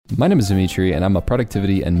My name is Dimitri, and I'm a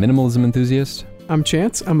productivity and minimalism enthusiast. I'm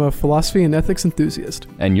Chance. I'm a philosophy and ethics enthusiast.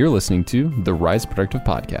 And you're listening to the Rise Productive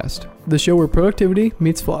Podcast, the show where productivity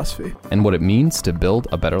meets philosophy. And what it means to build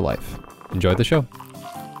a better life. Enjoy the show.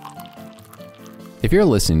 If you're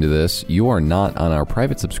listening to this, you are not on our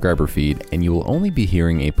private subscriber feed, and you will only be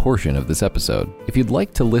hearing a portion of this episode. If you'd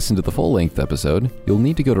like to listen to the full-length episode, you'll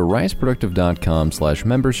need to go to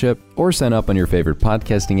riseproductive.com/membership or sign up on your favorite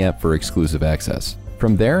podcasting app for exclusive access.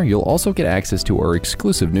 From there, you'll also get access to our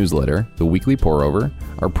exclusive newsletter, the weekly pour-over,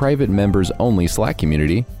 our private members-only Slack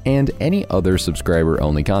community, and any other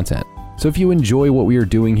subscriber-only content. So if you enjoy what we are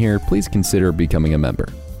doing here, please consider becoming a member.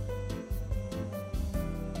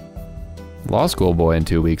 Law school boy in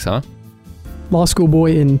 2 weeks, huh? Law school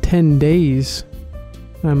boy in 10 days.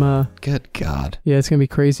 Good God. Yeah, it's gonna be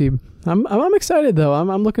crazy. I'm excited though.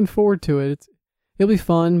 I'm looking forward to it. It'll be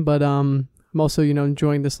fun, but I'm also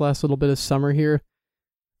enjoying this last little bit of summer here.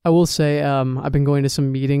 I will say I've been going to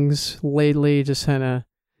some meetings lately, just kind of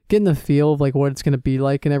getting the feel of like what it's gonna be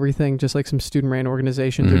like and everything. Just like some student-ran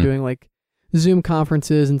organizations are doing like Zoom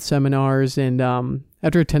conferences and seminars, and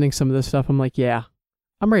after attending some of this stuff, I'm like, yeah,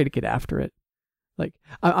 I'm ready to get after it. Like,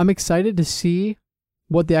 I'm excited to see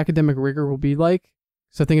what the academic rigor will be like.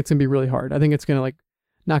 So I think it's going to be really hard. I think it's going to like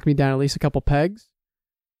knock me down at least a couple pegs.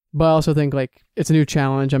 But I also think like it's a new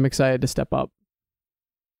challenge. I'm excited to step up.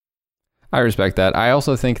 I respect that. I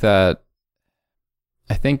also think that,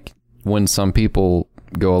 when some people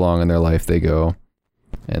go along in their life, they go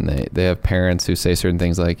and they have parents who say certain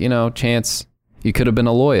things like, Chance, you could have been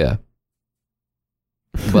a lawyer.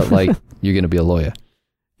 But like, you're going to be a lawyer.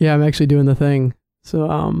 Yeah, I'm actually doing the thing. So,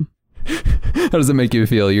 how does it make you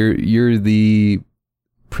feel? You're the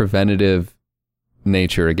preventative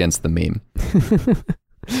nature against the meme.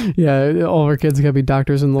 Yeah, all of our kids gotta be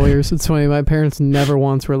doctors and lawyers. It's funny. My parents never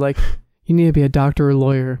once were like, "You need to be a doctor or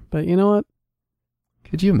lawyer." But you know what?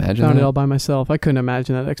 Could you imagine? Found that? it all by myself. I couldn't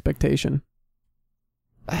imagine that expectation.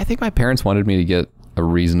 I think my parents wanted me to get a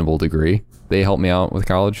reasonable degree. They helped me out with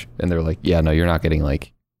college, and they were like, "Yeah, no, you're not getting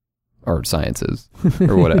like." Art sciences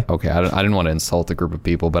or what? Okay, I didn't want to insult a group of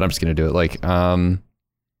people, but I'm just gonna do it. Like, I'm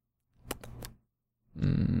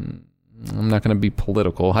not gonna be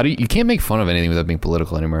political. You can't make fun of anything without being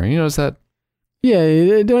political anymore. You notice that?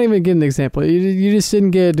 Yeah, don't even get an example. You just didn't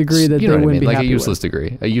get a degree that they wouldn't be like happy a useless with.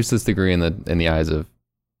 degree, a useless degree in the eyes of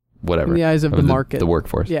whatever, in the eyes of the market, the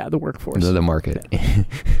workforce. Yeah, the workforce, the market.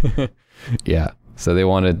 Yeah. Yeah. So they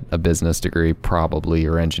wanted a business degree, probably,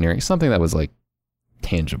 or engineering, something that was like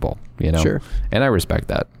tangible, Sure. And I respect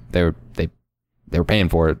that. They were paying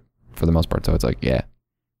for it for the most part, so it's like, yeah.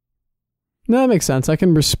 No, that makes sense. I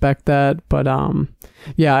can respect that, but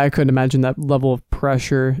yeah, I couldn't imagine that level of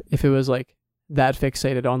pressure if it was like that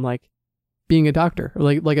fixated on like being a doctor, or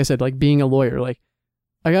like I said, like being a lawyer. Like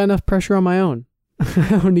I got enough pressure on my own. I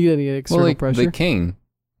don't need any external pressure. The king,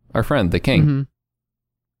 our friend, the king,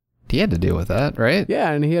 he had to deal with that, right? Yeah,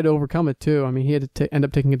 and he had to overcome it too. I mean, he had to end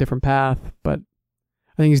up taking a different path, but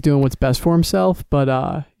I think he's doing what's best for himself, but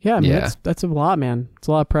yeah, I mean, that's a lot, man. It's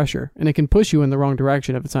a lot of pressure, and it can push you in the wrong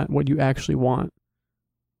direction if it's not what you actually want.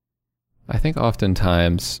 I think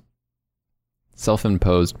oftentimes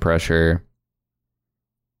self-imposed pressure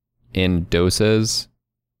in doses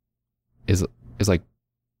is like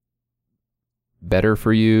better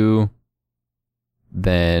for you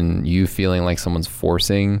than you feeling like someone's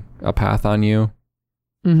forcing a path on you.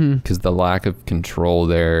 Because the lack of control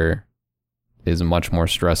there is much more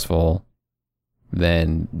stressful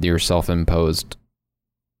than your self-imposed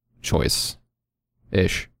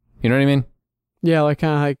choice-ish. You know what I mean? Yeah, like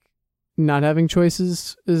kind of like not having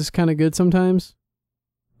choices is kind of good sometimes.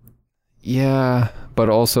 Yeah, but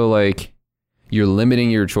also like you're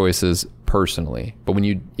limiting your choices personally. But when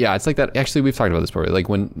it's like that. Actually, we've talked about this before. Like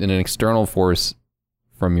when an external force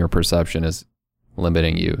from your perception is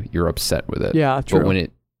limiting you, you're upset with it. Yeah, true. But when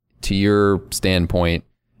it, to your standpoint,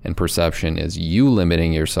 and perception is you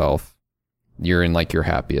limiting yourself, you're in like your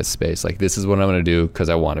happiest space. Like, this is what I'm going to do because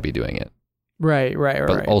I want to be doing it. Right.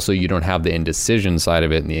 But also you don't have the indecision side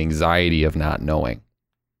of it and the anxiety of not knowing.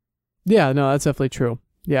 Yeah, no, that's definitely true.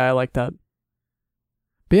 Yeah, I like that.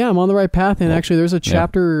 But yeah, I'm on the right path. And actually there's a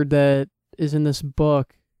chapter that is in this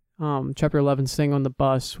book, chapter 11, Staying on the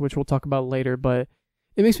Bus, which we'll talk about later. But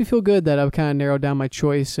it makes me feel good that I've kind of narrowed down my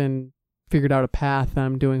choice and figured out a path that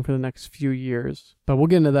I'm doing for the next few years. But we'll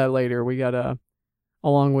get into that later. We got a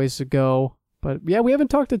long ways to go. But yeah, we haven't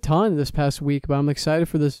talked a ton this past week, but I'm excited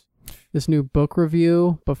for this new book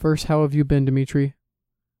review. But first, how have you been, Dimitri?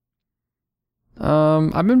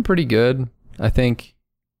 I've been pretty good. I think,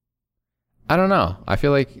 I don't know. I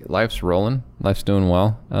feel like life's rolling. Life's doing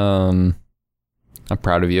well. I'm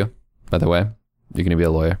proud of you, by the way. You're going to be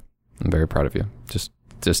a lawyer. I'm very proud of you.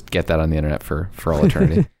 Just get that on the internet for all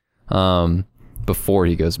eternity. Before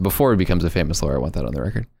he becomes a famous lawyer, I want that on the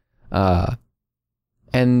record.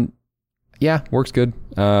 And yeah, works good.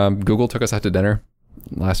 Google took us out to dinner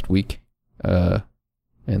last week. And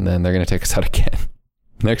then they're going to take us out again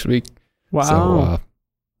next week. Wow. So,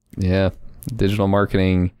 yeah, digital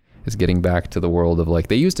marketing is getting back to the world of like,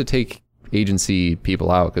 they used to take agency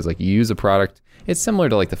people out because like you use a product. It's similar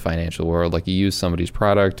to like the financial world. Like you use somebody's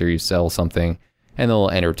product or you sell something and they'll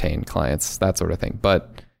entertain clients, that sort of thing.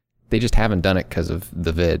 But they just haven't done it because of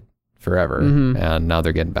the vid forever. Mm-hmm. And now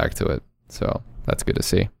they're getting back to it. So that's good to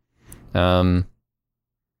see.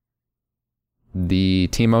 The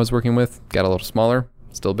team I was working with got a little smaller,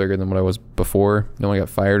 still bigger than what I was before. No one got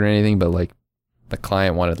fired or anything, but like the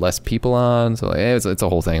client wanted less people on. So like, it's a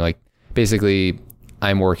whole thing. Like basically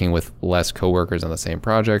I'm working with less coworkers on the same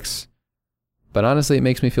projects, but honestly, it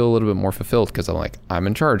makes me feel a little bit more fulfilled because I'm like, I'm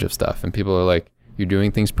in charge of stuff and people are like, you're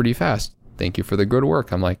doing things pretty fast. Thank you for the good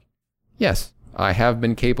work. I'm like, yes, I have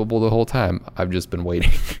been capable the whole time. I've just been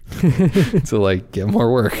waiting to like get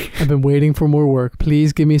more work. I've been waiting for more work.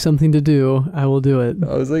 Please give me something to do. I will do it.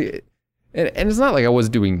 I was like, and it's not like I was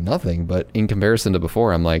doing nothing, but in comparison to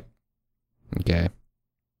before, I'm like, okay,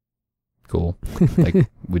 cool. Like,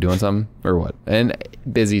 we doing something or what? And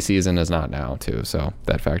busy season is not now too, so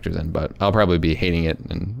that factors in. But I'll probably be hating it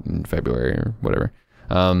in February or whatever.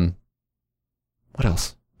 What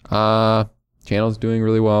else? Channel's doing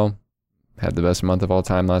really well. Had the best month of all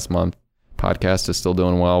time last month. Podcast is still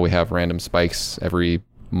doing well. We have random spikes every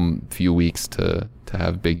few weeks to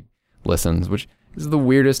have big listens, which is the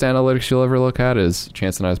weirdest analytics you'll ever look at is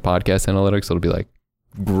Chance and I's podcast analytics. It'll be like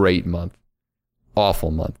great month,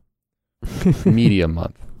 awful month, medium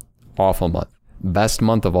month, awful month, best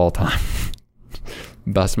month of all time,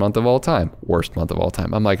 best month of all time, worst month of all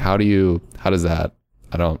time. I'm like, how does that?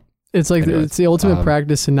 I don't. It's like it's the ultimate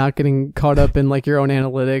practice in not getting caught up in like your own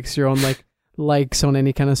analytics, your own like likes on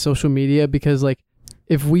any kind of social media, because like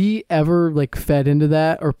if we ever like fed into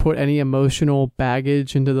that or put any emotional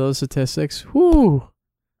baggage into those statistics, whoo,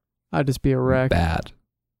 I'd just be a wreck. Bad.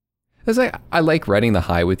 It's like I like riding the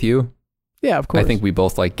high with you. Yeah, of course. I think we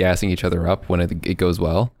both like gassing each other up when it goes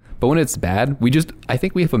well. But when it's bad, I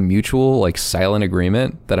think we have a mutual like silent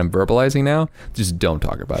agreement that I'm verbalizing now. Just don't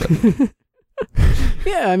talk about it.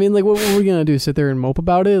 Yeah, I mean, like, what are we gonna do? Sit there and mope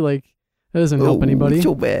about it? Like, that doesn't help anybody. It's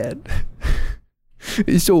so bad.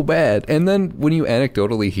 It's so bad. And then when you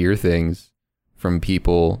anecdotally hear things from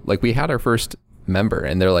people, like we had our first member,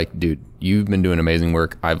 and they're like, "Dude, you've been doing amazing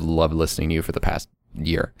work. I've loved listening to you for the past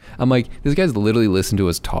year." I'm like, this guy's literally listened to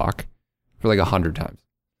us talk for like 100 times.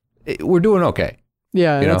 We're doing okay.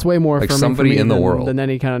 Yeah, that's way more like affirming somebody for me in the world than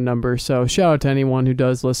any kind of number. So shout out to anyone who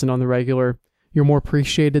does listen on the regular. You're more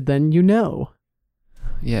appreciated than you know.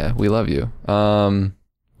 Yeah, we love you. I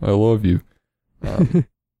love you.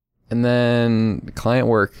 And then client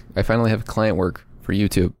work. I finally have client work for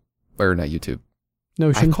YouTube. Or not YouTube.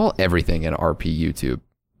 Notion. I call everything an RP YouTube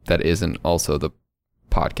that isn't also the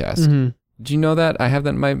podcast. Mm-hmm. Do you know that? I have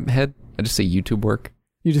that in my head. I just say YouTube work.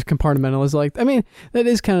 You just compartmentalize like, I mean, that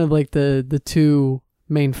is kind of like the two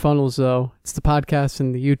main funnels though. It's the podcast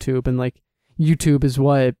and the YouTube, and like YouTube is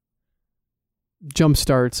what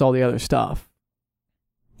jumpstarts all the other stuff.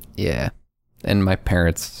 Yeah. And my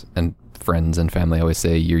parents and friends and family always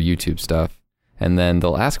say your YouTube stuff. And then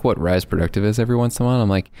they'll ask what Rise Productive is every once in a while. I'm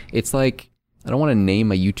like, it's like, I don't want to name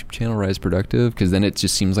my YouTube channel Rise Productive because then it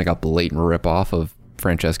just seems like a blatant ripoff of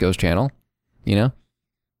Francesco's channel, you know?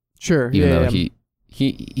 Sure. Even though he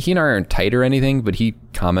and I aren't tight or anything, but he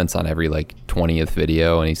comments on every like 20th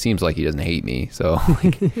video and he seems like he doesn't hate me. So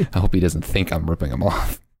like, I hope he doesn't think I'm ripping him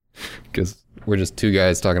off because we're just two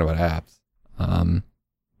guys talking about apps.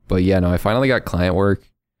 But yeah, no, I finally got client work,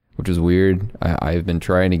 which is weird. I've been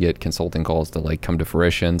trying to get consulting calls to like come to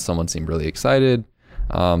fruition. Someone seemed really excited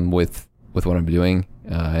with what I'm doing,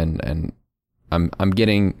 and I'm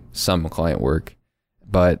getting some client work.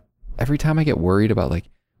 But every time I get worried about like,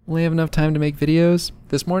 will I have enough time to make videos?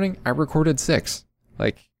 This morning I recorded 6.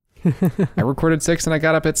 Like I recorded 6 and I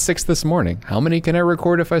got up at 6 this morning. How many can I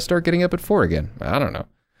record if I start getting up at 4 again? I don't know.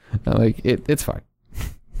 Like it's fine.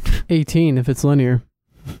 18 if it's linear.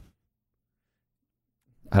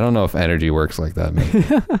 I don't know if energy works like that,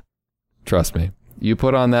 man. Trust me. You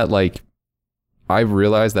put on that, like, I've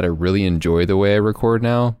realized that I really enjoy the way I record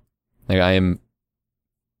now. Like, I am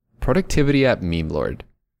productivity at meme lord.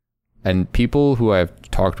 And people who I've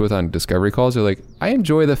talked with on discovery calls are like, I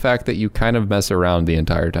enjoy the fact that you kind of mess around the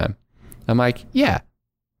entire time. I'm like, yeah,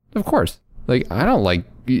 of course. Like, I don't like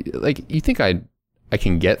you think I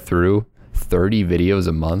can get through 30 videos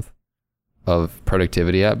a month of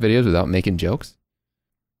productivity app videos without making jokes?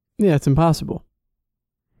 Yeah, it's impossible.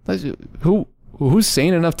 Who's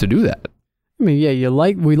sane enough to do that? I mean, yeah,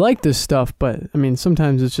 we like this stuff, but I mean,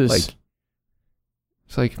 sometimes it's just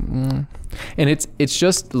and it's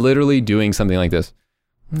just literally doing something like this.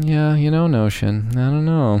 Yeah, Notion. I don't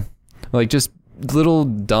know. Like just little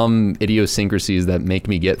dumb idiosyncrasies that make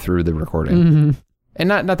me get through the recording. Mm-hmm. And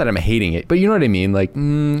not that I'm hating it, but you know what I mean? Like,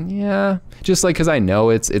 yeah, just like, cause I know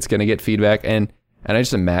it's going to get feedback, and I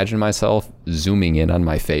just imagine myself zooming in on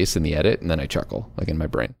my face in the edit, and then I chuckle like in my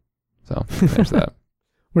brain. So there's that.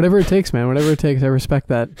 Whatever it takes, man. Whatever it takes. I respect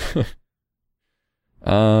that.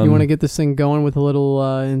 You want to get this thing going with a little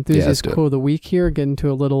enthusiast quote of the week here? Get into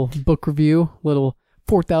a little book review, little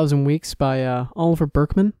 4,000 Weeks by Oliver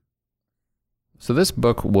Burkeman. So this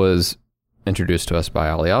book was introduced to us by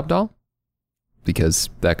Ali Abdaal, because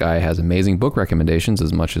that guy has amazing book recommendations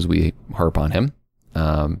as much as we harp on him.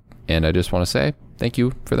 And I just want to say thank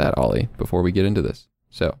you for that, Ollie, before we get into this.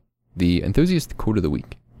 So the enthusiast quote of the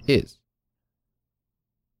week is,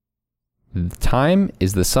 "Time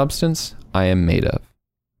is the substance I am made of.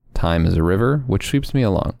 Time is a river which sweeps me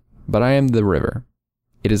along, but I am the river.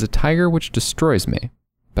 It is a tiger which destroys me,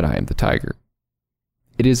 but I am the tiger.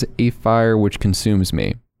 It is a fire which consumes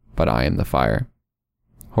me, but I am the fire."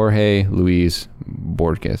 Jorge Luis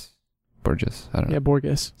Borges. I don't know. Yeah,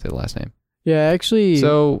 Borges. Say the last name. Yeah, I actually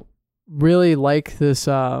really like this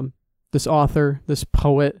this author, this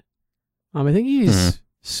poet. I think he's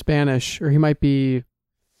Spanish, or he might be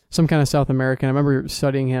some kind of South American. I remember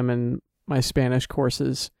studying him in my Spanish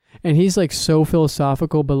courses, and he's like so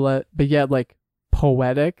philosophical, but yet like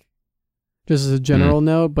poetic, just as a general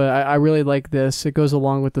note. But I really like this. It goes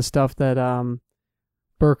along with the stuff that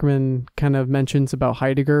Burkeman kind of mentions about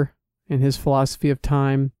Heidegger and his philosophy of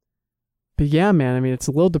time. But yeah, man, I mean, it's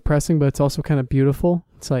a little depressing, but it's also kind of beautiful.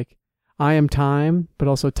 It's like, I am time, but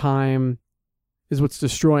also time is what's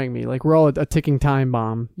destroying me. Like, we're all a ticking time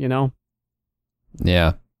bomb, you know?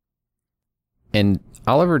 Yeah. And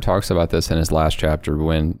Oliver talks about this in his last chapter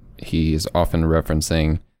when he's often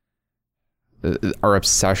referencing our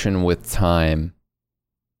obsession with time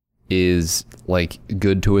is like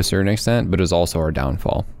good to a certain extent, but is also our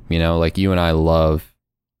downfall. You know, like you and I love,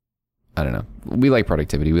 I don't know, we like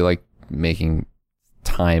productivity. We like making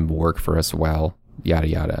time work for us well, yada,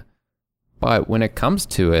 yada. But when it comes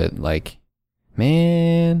to it, like,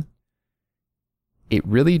 man, it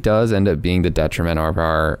really does end up being the detriment of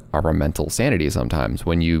our mental sanity sometimes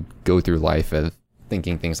when you go through life of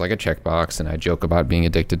thinking things like a checkbox. And I joke about being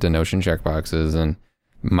addicted to Notion checkboxes, and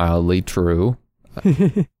mildly true.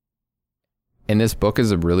 And this book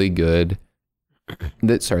is a really good,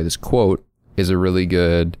 this quote is a really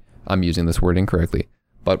good, I'm using this word incorrectly,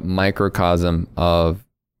 but microcosm of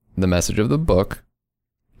the message of the book.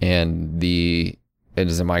 And it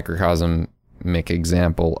is a microcosmic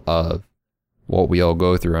example of what we all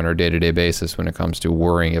go through on our day-to-day basis when it comes to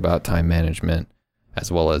worrying about time management,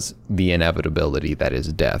 as well as the inevitability that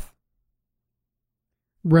is death.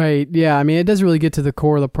 Right. Yeah. I mean, it does really get to the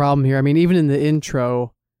core of the problem here. I mean, even in the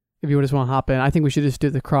intro, if you just want to hop in, I think we should just do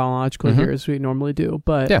the chronological here as we normally do.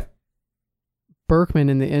 But yeah. Burkeman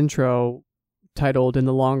in the intro, titled "In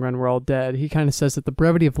the Long Run, We're All Dead," he kind of says that the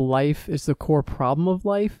brevity of life is the core problem of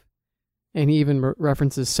life. And he even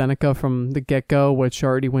references Seneca from the get-go, which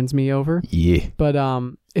already wins me over. Yeah. But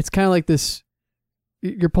it's kind of like this,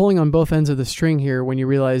 you're pulling on both ends of the string here when you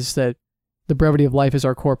realize that the brevity of life is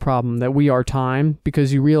our core problem, that we are time,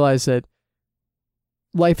 because you realize that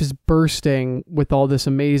life is bursting with all this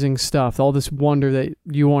amazing stuff, all this wonder that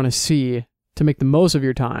you want to see to make the most of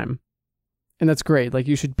your time. And that's great. Like,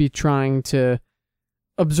 you should be trying to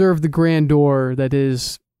observe the grandeur that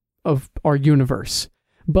is of our universe.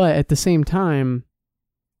 But at the same time,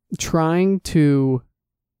 trying to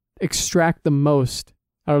extract the most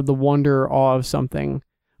out of the wonder or awe of something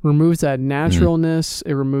removes that naturalness.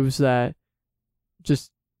 It removes that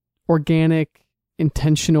just organic,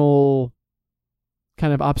 intentional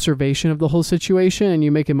kind of observation of the whole situation, and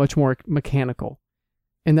you make it much more mechanical.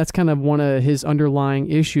 And that's kind of one of his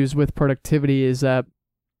underlying issues with productivity, is that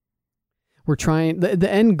we're trying, the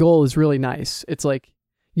end goal is really nice. It's like,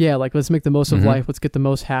 yeah, like, let's make the most of life. Let's get the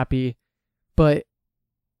most happy. But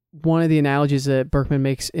one of the analogies that Burkeman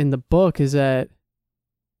makes in the book is that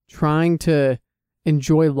trying to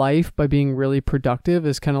enjoy life by being really productive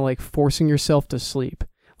is kind of like forcing yourself to sleep.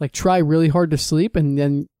 Like, try really hard to sleep, and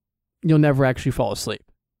then you'll never actually fall asleep.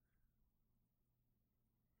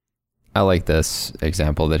 I like this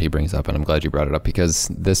example that he brings up, and I'm glad you brought it up, because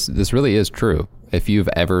this really is true. If you've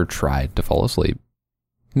ever tried to fall asleep,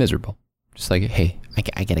 miserable. Just like, hey,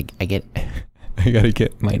 I gotta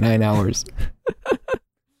get my 9 hours.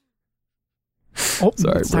 Oh,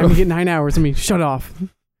 sorry, it's bro. time to get 9 hours. I mean, shut off.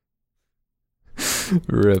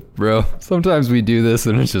 Rip, bro. Sometimes we do this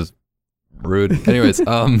and it's just rude. Anyways,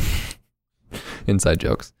 inside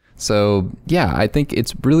jokes. So yeah, I think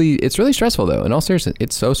it's really stressful though. In all seriousness,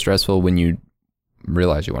 it's so stressful when you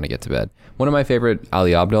realize you want to get to bed. One of my favorite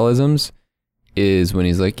Ali Abdaal-isms is when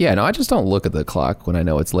he's like, yeah, no, I just don't look at the clock when I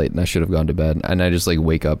know it's late and I should have gone to bed. And I just like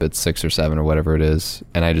wake up at 6 or 7 or whatever it is.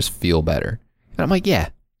 And I just feel better. And I'm like, yeah,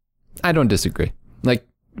 I don't disagree. Like,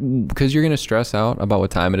 because you're going to stress out about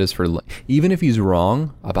what time it is even if he's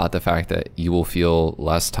wrong about the fact that you will feel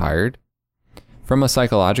less tired. From a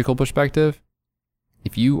psychological perspective,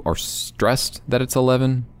 if you are stressed that it's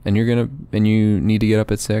 11 and you need to get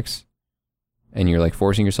up at 6 and you're like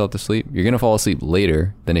forcing yourself to sleep, you're going to fall asleep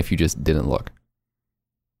later than if you just didn't look.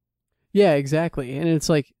 Yeah, exactly. And it's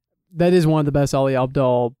like, that is one of the best Ali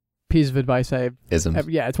Abdaal piece of advice Isms.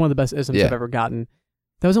 Yeah, it's one of the best isms I've ever gotten.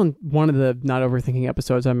 That was on one of the Not Overthinking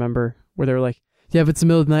episodes, I remember, where they were like, yeah, if it's the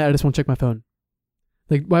middle of the night, I just want to check my phone.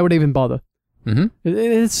 Like, why would I even bother? Mm-hmm.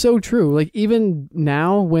 It's so true. Like, even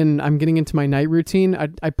now when I'm getting into my night routine,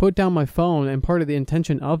 I put down my phone, and part of the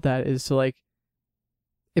intention of that is to, like,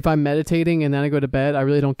 if I'm meditating and then I go to bed, I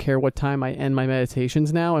really don't care what time I end my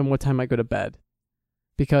meditations now and what time I go to bed.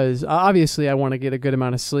 Because obviously I want to get a good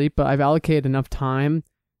amount of sleep, but I've allocated enough time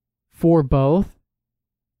for both.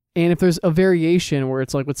 And if there's a variation where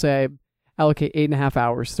it's like, let's say I allocate 8.5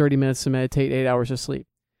 hours, 30 minutes to meditate, 8 hours of sleep.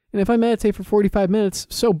 And if I meditate for 45 minutes,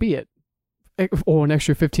 so be it. Oh, an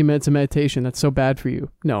extra 15 minutes of meditation, that's so bad for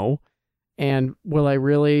you. No. And will I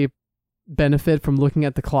really benefit from looking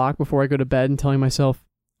at the clock before I go to bed and telling myself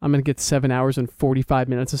I'm going to get 7 hours and 45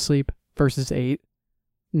 minutes of sleep versus 8?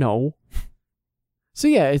 No. So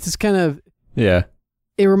yeah, it's just kind of... Yeah.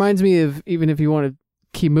 It reminds me of, even if you want to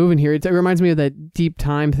keep moving here, it reminds me of that deep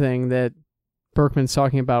time thing that Burkeman's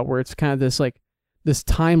talking about, where it's kind of this like this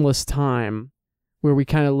timeless time where we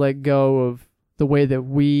kind of let go of the way that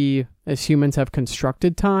we as humans have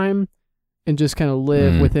constructed time and just kind of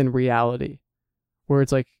live within reality, where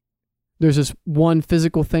it's like there's this one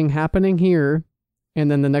physical thing happening here and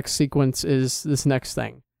then the next sequence is this next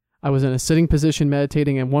thing. I was in a sitting position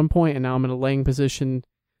meditating at one point and now I'm in a laying position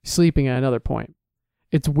sleeping at another point.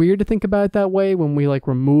 It's weird to think about it that way when we like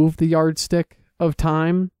remove the yardstick of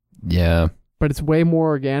time. Yeah. But it's way more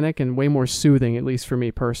organic and way more soothing, at least for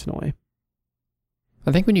me personally.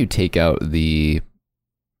 I think when you take out the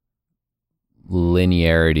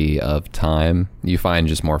linearity of time, you find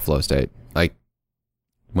just more flow state. Like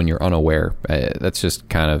when you're unaware, that's just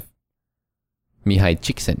kind of Mihai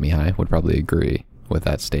Csikszentmihalyi would probably agree with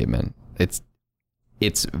that statement.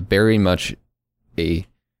 It's very much a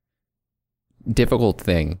difficult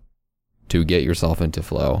thing to get yourself into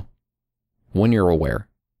flow when you're aware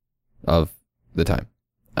of the time.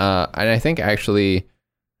 And I think actually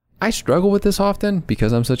I struggle with this often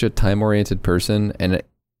because I'm such a time-oriented person, and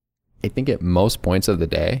I think at most points of the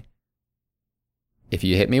day, if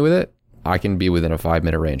you hit me with it, I can be within a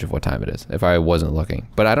 5-minute range of what time it is if I wasn't looking.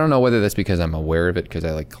 But I don't know whether that's because I'm aware of it because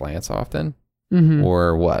I like glance often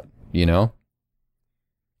or what, you know?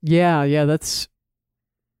 Yeah,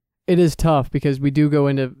 it is tough because we do go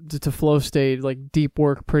into flow state, like deep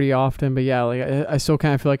work pretty often. But yeah, like I still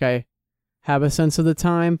kind of feel like I have a sense of the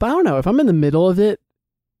time. But I don't know, if I'm in the middle of it,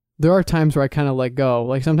 there are times where I kind of let go.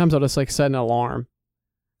 Like sometimes I'll just like set an alarm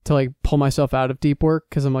to like pull myself out of deep work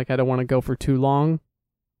because I'm like, I don't want to go for too long.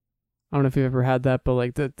 I don't know if you've ever had that, but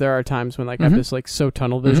like there are times when like I'm just like so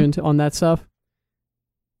tunnel visioned on that stuff.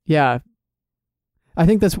 Yeah. I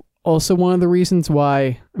think that's also one of the reasons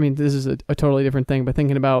why, I mean, this is a totally different thing, but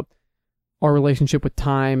thinking about our relationship with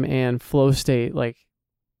time and flow state, like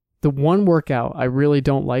the one workout I really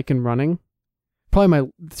don't like in running,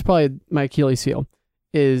 it's probably my Achilles heel,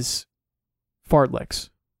 is fartleks.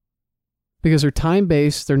 Because they're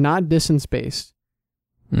time-based, they're not distance-based.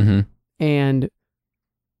 And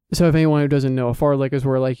so if anyone who doesn't know, a fartlek is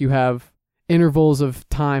where like you have intervals of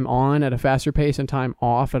time on at a faster pace and time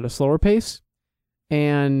off at a slower pace.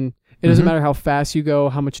 And it doesn't matter how fast you go,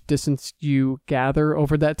 how much distance you gather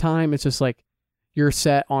over that time. It's just like you're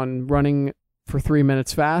set on running for 3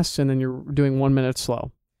 minutes fast and then you're doing 1 minute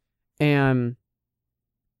slow. And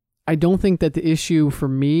I don't think that the issue for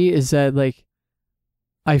me is that like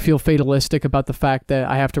I feel fatalistic about the fact that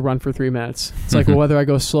I have to run for 3 minutes. It's like, well, whether I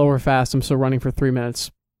go slow or fast, I'm still running for 3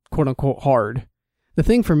 minutes, quote unquote, hard. The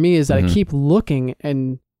thing for me is that I keep looking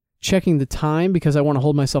and checking the time because I want to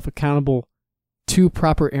hold myself accountable to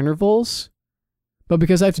proper intervals. But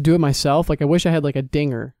because I have to do it myself, like I wish I had like a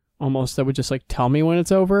dinger almost that would just like tell me when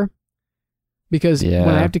it's over. Because when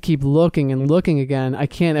I have to keep looking and looking again, I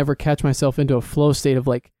can't ever catch myself into a flow state of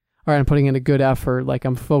like, all right, I'm putting in a good effort. Like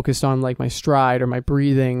I'm focused on like my stride or my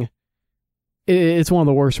breathing. It's one of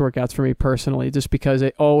the worst workouts for me personally, just because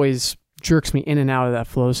it always jerks me in and out of that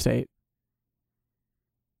flow state.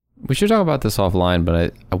 We should talk about this offline,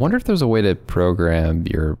 but I wonder if there's a way to program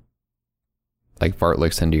your like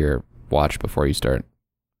fartleks into your watch before you start.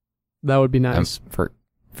 That would be nice.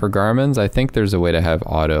 For Garmin's, I think there's a way to have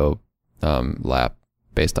auto lap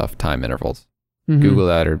based off time intervals. Mm-hmm. Google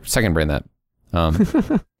that or second brain that.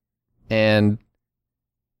 And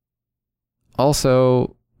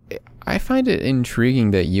also, I find it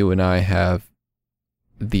intriguing that you and I have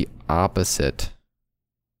the opposite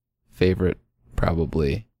favorite,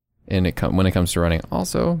 probably, when it comes to running.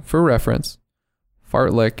 Also, for reference,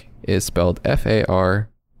 fartlek is spelled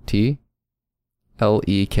Fartlek.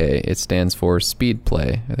 It stands for speed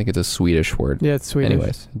play. I think it's a Swedish word. Yeah, it's Swedish.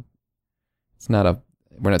 Anyways, it's not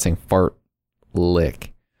we're not saying fart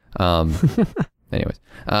lick. Anyways,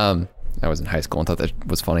 I was in high school and thought that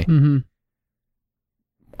was funny. Mm-hmm.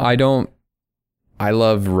 I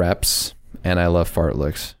love reps and I love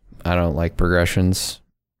fartleks. I don't like progressions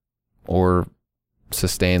or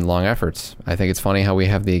sustained long efforts. I think it's funny how we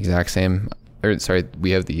have the exact same,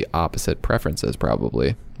 we have the opposite preferences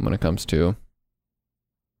probably when it comes to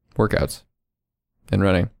workouts and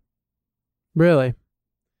running. Really?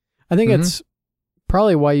 I think it's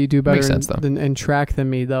probably why you do better in track than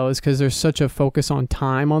me, though, is because there's such a focus on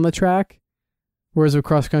time on the track. Whereas with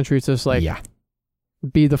cross country, it's just like,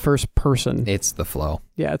 be the first person. It's the flow.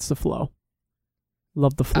 Yeah, it's the flow.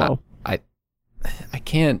 Love the flow. I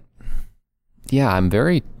can't. Yeah, I'm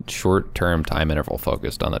very short-term time interval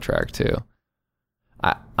focused on the track, too.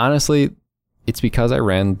 Honestly, it's because I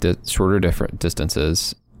ran shorter different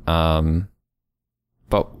distances. But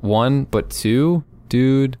two,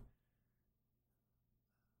 dude,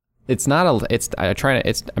 I'm trying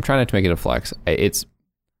not to make it a flex. It's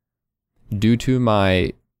due to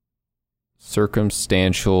my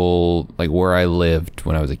circumstantial, like where I lived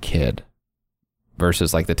when I was a kid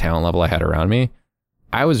versus like the talent level I had around me.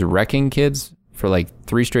 I was wrecking kids for like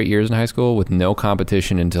 3 straight years in high school with no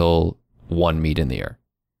competition until one meet in the year.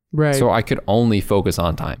 Right. So I could only focus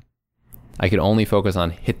on time. I could only focus on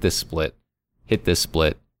hit this split.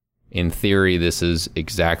 In theory, this is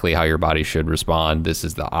exactly how your body should respond. This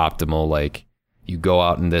is the optimal, like, you go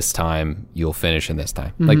out in this time, you'll finish in this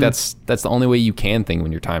time. Mm-hmm. Like, that's the only way you can think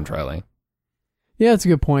when you're time trialing. Yeah, that's a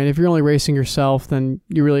good point. If you're only racing yourself, then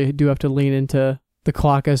you really do have to lean into the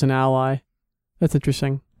clock as an ally. That's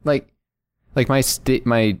interesting. Like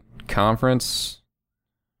my conference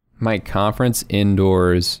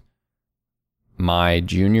indoors, my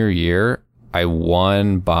junior year, I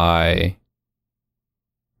won by,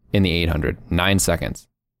 in the 800, 9 seconds.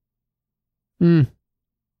 And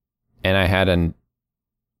I had a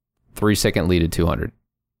 3-second lead at 200.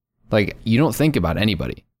 Like, you don't think about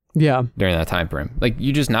anybody. Yeah. During that time frame. Like,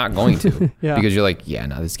 you're just not going to. Yeah. Because you're like, yeah,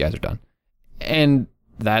 no, these guys are done. And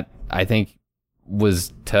that, I think,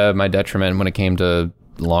 was to my detriment when it came to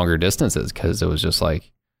longer distances, because it was just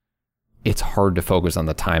like, it's hard to focus on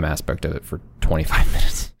the time aspect of it for 25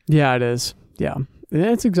 minutes. Yeah, it is. Yeah.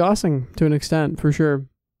 It's exhausting to an extent, for sure.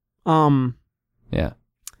 Yeah.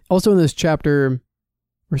 Also in this chapter,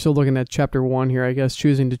 we're still looking at chapter 1 here, I guess,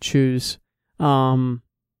 choosing to choose.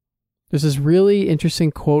 There's this really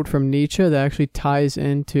interesting quote from Nietzsche that actually ties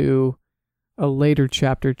into a later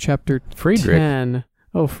chapter, chapter Friedrich. 10.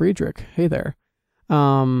 Oh, Friedrich. Hey there.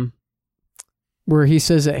 Where he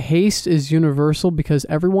says that haste is universal because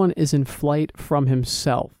everyone is in flight from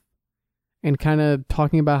himself. And kind of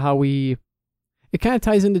talking about how it kind of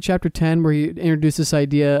ties into chapter 10 where he introduced this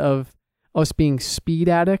idea of us being speed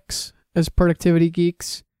addicts as productivity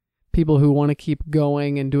geeks, people who want to keep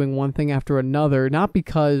going and doing one thing after another, not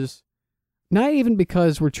even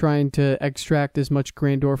because we're trying to extract as much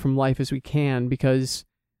grandeur from life as we can, because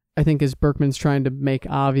I think as Burkeman's trying to make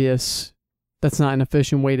obvious, that's not an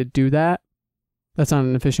efficient way to do that. That's not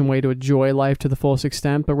an efficient way to enjoy life to the fullest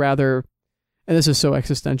extent, but rather, and this is so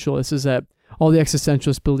existentialist, is that all the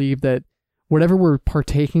existentialists believe that whatever we're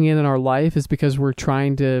partaking in our life is because we're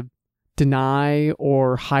trying to deny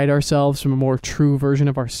or hide ourselves from a more true version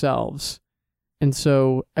of ourselves. And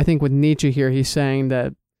so I think with Nietzsche here, he's saying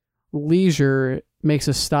that leisure makes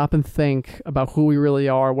us stop and think about who we really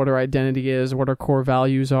are, what our identity is, what our core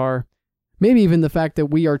values are. Maybe even the fact that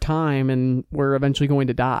we are time and we're eventually going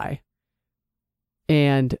to die.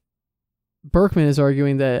 And Burkeman is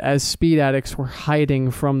arguing that as speed addicts, we're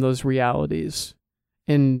hiding from those realities.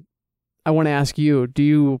 And I want to ask you,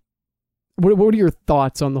 what are your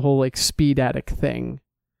thoughts on the whole like speed addict thing?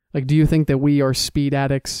 Like, do you think that we are speed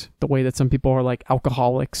addicts the way that some people are like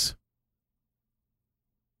alcoholics?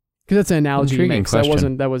 Because that's an analogy you make.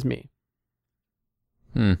 That was me.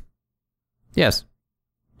 Yes,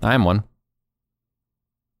 I am one.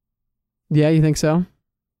 Yeah, you think so?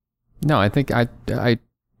 No, I think I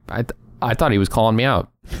thought he was calling me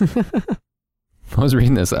out. I was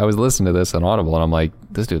reading this. I was listening to this on Audible, and I'm like,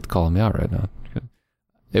 this dude's calling me out right now.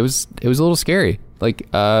 It was a little scary. Like,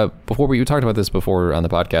 you talked about this before on the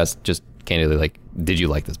podcast, just candidly, like, did you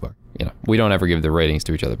like this book? You know, we don't ever give the ratings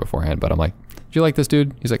to each other beforehand, but I'm like, did you like this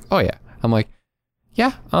dude? He's like, oh yeah. I'm like,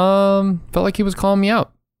 yeah, felt like he was calling me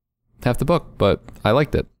out half the book, but I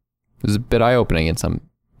liked it. It was a bit eye-opening in some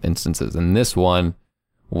instances, and this one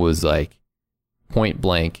was like, point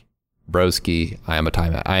blank, broski, I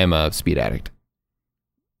am a speed addict.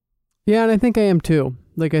 Yeah, and I think I am too.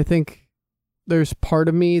 Like, I think there's part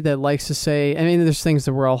of me that likes to say, I mean, there's things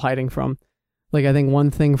that we're all hiding from. Like, I think one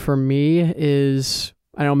thing for me is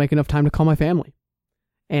I don't make enough time to call my family.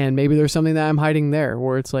 And maybe there's something that I'm hiding there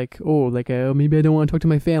where it's like, maybe I don't want to talk to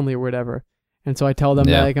my family or whatever. And so I tell them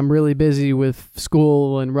that, like, I'm really busy with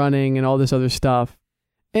school and running and all this other stuff.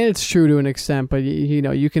 And it's true to an extent, but you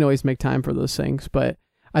know, you can always make time for those things. But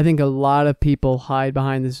I think a lot of people hide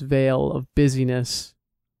behind this veil of busyness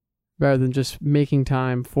rather than just making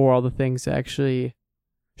time for all the things that actually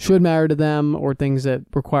should matter to them, or things that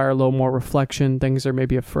require a little more reflection, things they're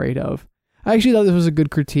maybe afraid of. I actually thought this was a good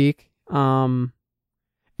critique.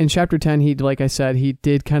 In chapter 10, like I said, he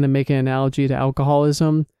did kind of make an analogy to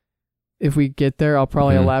alcoholism. If we get there, I'll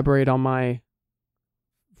probably elaborate on my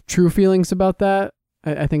true feelings about that.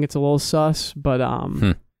 I think it's a little sus, but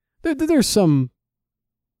there's some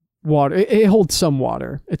water. It holds some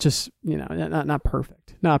water. It's just, you know, not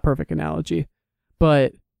perfect. Not a perfect analogy.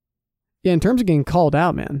 But yeah, in terms of getting called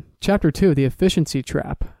out, man, chapter 2, the efficiency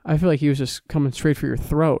trap, I feel like he was just coming straight for your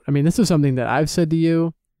throat. I mean, this is something that I've said to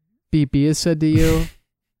you, BP has said to you.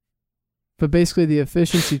 But basically, the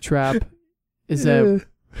efficiency trap is that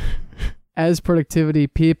as productivity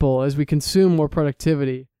people, as we consume more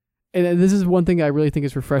productivity, and this is one thing I really think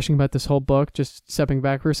is refreshing about this whole book, just stepping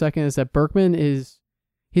back for a second, is that Burkeman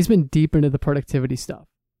he's been deep into the productivity stuff.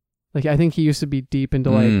 Like, I think he used to be deep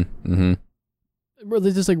into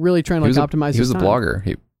really just like really trying to optimize his time. He was a blogger.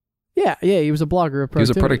 He was a blogger of productivity. He was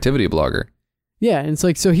a productivity blogger. Yeah, and it's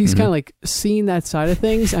like, so he's kind of like seen that side of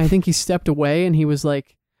things, and I think he stepped away and he was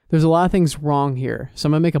like, there's a lot of things wrong here. So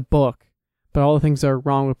I'm going to make a book, but all the things that are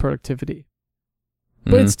wrong with productivity.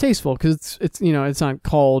 But it's tasteful because it's you know, it's not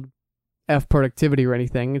called F productivity or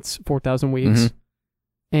anything. It's 4,000 weeks.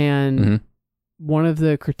 And one of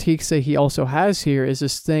the critiques that he also has here is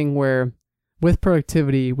this thing where with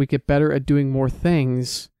productivity, we get better at doing more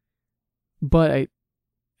things, but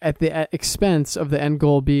at the expense of the end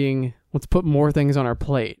goal being, let's put more things on our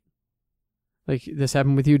plate. Like this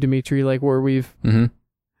happened with you, Dimitri, like where we've...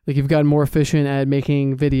 Like you've gotten more efficient at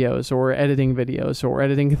making videos or editing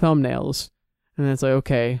thumbnails. And then it's like,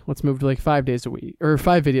 okay, let's move to like 5 days a week, or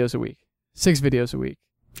 5 videos a week, 6 videos a week,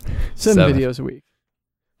 7 videos a week.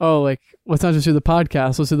 Oh, like, let's not just do the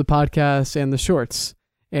podcast. Let's do the podcast and the shorts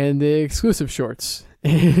and the exclusive shorts.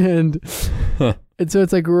 And and so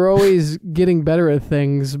it's like, we're always getting better at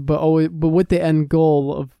things, but with the end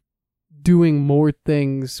goal of doing more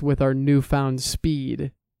things with our newfound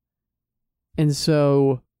speed. And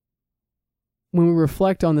so when we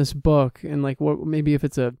reflect on this book and like what, maybe if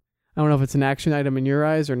it's I don't know if it's an action item in your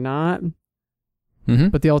eyes or not,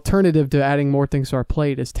 but the alternative to adding more things to our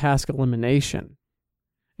plate is task elimination.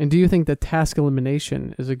 And do you think that task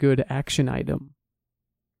elimination is a good action item?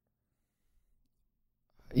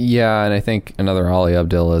 Yeah, and I think another Ali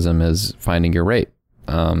Abdalism is finding your rate.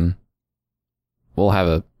 We'll have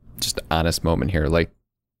a just honest moment here. Like,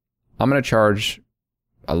 I'm going to charge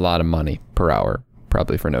a lot of money per hour,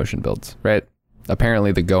 probably for Notion builds, right?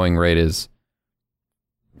 Apparently the going rate is,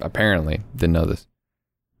 didn't know this,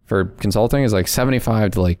 for consulting is like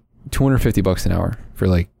 75 to like $250 an hour for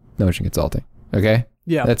like Notion consulting. Okay.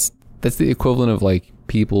 Yeah. That's the equivalent of like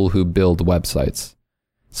people who build websites.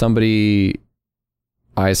 Somebody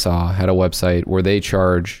I saw had a website where they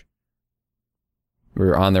charge,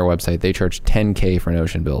 or on their website, they charge $10K for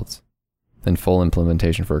Notion builds and full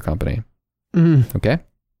implementation for a company. Okay.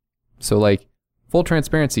 So like, full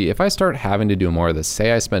transparency, if I start having to do more of this,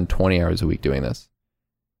 say I spend 20 hours a week doing this,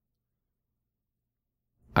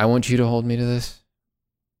 I want you to hold me to this.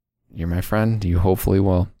 You're my friend. You hopefully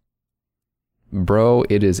will. Bro,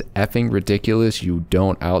 it is effing ridiculous you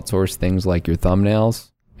don't outsource things like your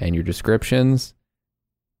thumbnails and your descriptions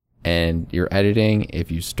and your editing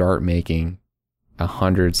if you start making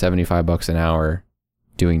 $175 an hour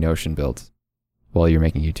doing Notion builds. while you're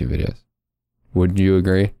making YouTube videos. Wouldn't you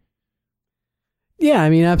agree? Yeah, I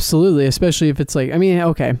mean, absolutely. Especially if it's like, I mean,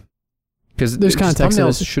 okay. Because there's context.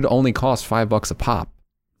 Thumbnails should only cost $5 a pop.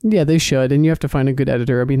 Yeah, they should. And you have to find a good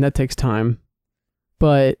editor. I mean, that takes time.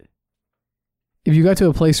 But if you got to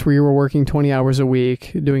a place where you were working 20 hours a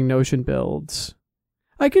week doing Notion builds,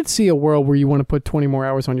 I could see a world where you want to put 20 more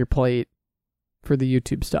hours on your plate for the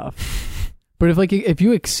YouTube stuff. But if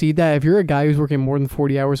you exceed that, if you're a guy who's working more than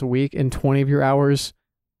 40 hours a week and 20 of your hours,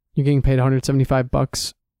 you're getting paid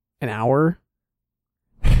 $175 an hour.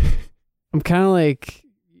 I'm kind of like,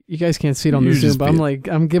 you guys can't see it on the Zoom, but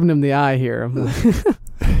I'm giving him the eye here. I'm like,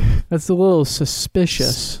 that's a little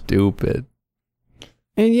suspicious. Stupid.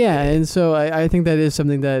 And yeah, and so I think that is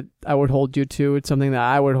something that I would hold you to. It's something that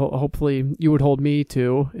I would hopefully you would hold me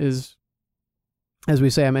to, is, as we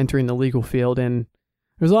say, I'm entering the legal field, and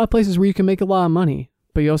there's a lot of places where you can make a lot of money,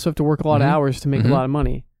 but you also have to work a lot of hours to make a lot of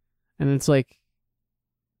money. And it's like,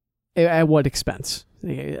 at what expense?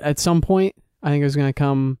 At some point, I think there's going to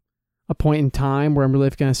come a point in time where I'm really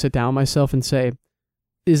going to sit down with myself and say,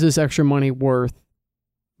 is this extra money worth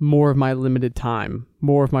more of my limited time,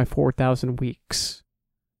 more of my 4,000 weeks?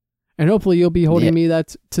 And hopefully you'll be holding me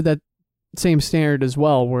to that same standard as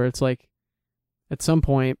well, where it's like, at some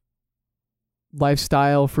point,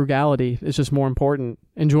 lifestyle frugality is just more important.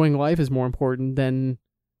 Enjoying life is more important than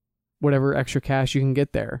whatever extra cash you can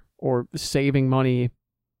get there, or saving money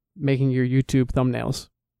making your YouTube thumbnails.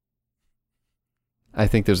 I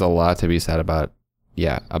think there's a lot to be said about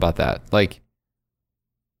that. Like,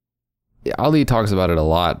 Ali talks about it a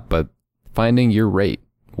lot, but finding your rate.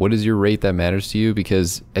 What is your rate that matters to you?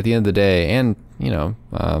 Because at the end of the day, and,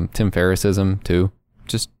 Tim Ferrissism too,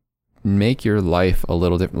 just make your life a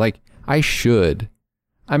little different. Like,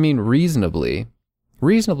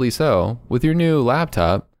 reasonably so, with your new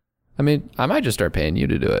laptop, I might just start paying you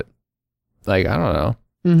to do it. Like, I don't know.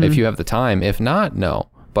 If you have the time. If not, no.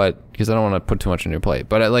 But, because I don't want to put too much on your plate.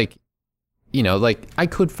 But I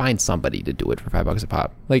could find somebody to do it for $5 a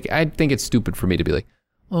pop. Like, I think it's stupid for me to be like,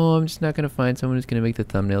 oh, I'm just not going to find someone who's going to make the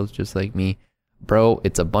thumbnails just like me. Bro,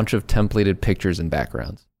 it's a bunch of templated pictures and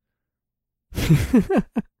backgrounds.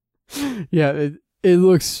 Yeah, it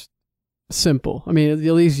looks simple. I mean,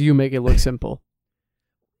 at least you make it look simple.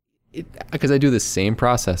 Because I do the same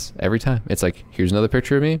process every time. It's like, here's another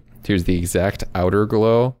picture of me. Here's the exact outer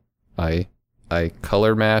glow. I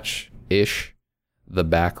color match-ish the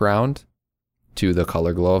background to the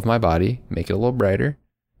color glow of my body. Make it a little brighter.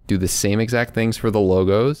 Do the same exact things for the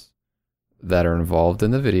logos that are involved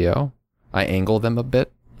in the video. I angle them a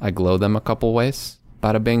bit. I glow them a couple ways.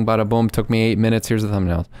 Bada bing, bada boom. Took me 8 minutes. Here's the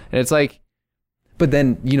thumbnail. And it's like, but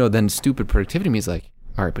then, then stupid productivity me is like,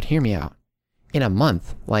 all right, but hear me out. In a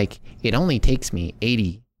month, like, it only takes me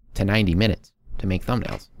 80 to 90 minutes to make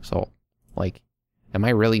thumbnails. So, like, am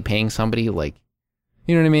I really paying somebody? Like,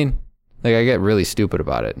 you know what I mean? Like, I get really stupid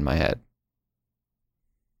about it in my head.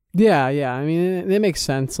 Yeah. I mean, it makes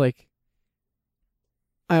sense. Like,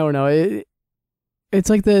 I don't know. It's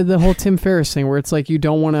like the whole Tim Ferriss thing, where it's like you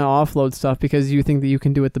don't want to offload stuff because you think that you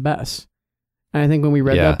can do it the best. And I think when we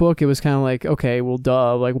read that book, it was kind of like, okay, well,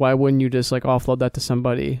 duh. Like, why wouldn't you just like offload that to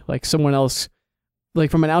somebody? Like, someone else, like,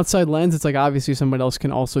 from an outside lens, it's like, obviously someone else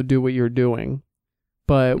can also do what you're doing.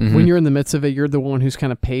 But when you're in the midst of it, you're the one who's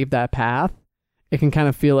kind of paved that path. It can kind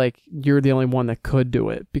of feel like you're the only one that could do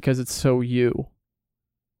it because it's so you.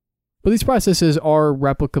 But these processes are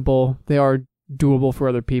replicable. They are doable for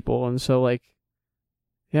other people. And so, like,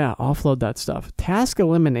 yeah, offload that stuff. Task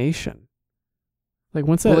elimination. Like,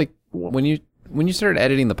 once that... Well, like, when you started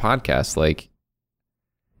editing the podcast, like,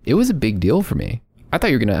 it was a big deal for me. I thought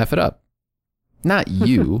you were going to F it up. Not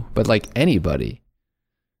you, but, like, anybody.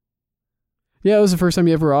 Yeah, it was the first time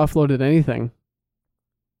you ever offloaded anything.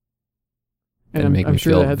 And I'm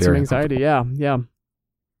sure that had some anxiety. Yeah.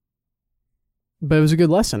 But it was a good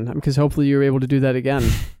lesson, because hopefully you were able to do that again.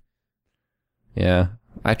 Yeah.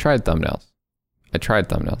 I tried thumbnails.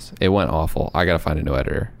 It went awful. I got to find a new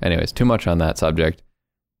editor. Anyways, too much on that subject.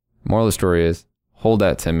 Moral of the story is, hold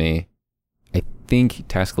that to me. I think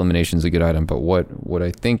task elimination is a good item, but what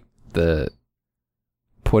I think the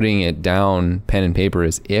putting it down pen and paper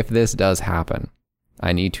is, if this does happen,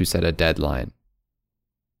 I need to set a deadline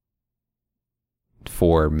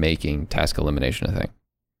for making task elimination a thing.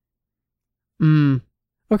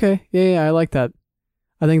 Okay. Yeah, I like that.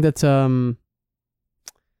 I think that's I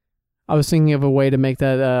was thinking of a way to make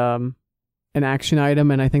that an action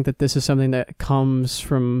item, and I think that this is something that comes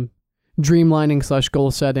from dreamlining /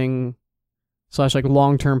 goal setting / like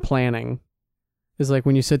long-term planning. Is like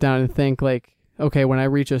when you sit down and think, like, okay, when I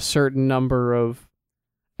reach a certain number of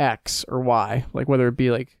X or Y, like whether it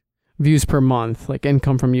be like views per month, like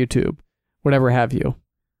income from YouTube, whatever have you,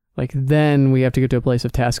 like then we have to get to a place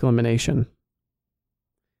of task elimination.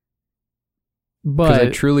 But I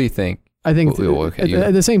truly think... at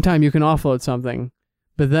the same time, you can offload something,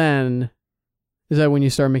 but then is that when you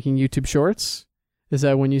start making YouTube shorts? Is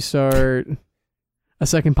that when you start a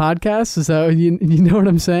second podcast? Is that you know what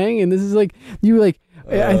I'm saying? And this is like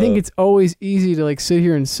I think it's always easy to like sit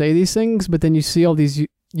here and say these things, but then you see all these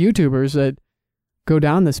YouTubers that go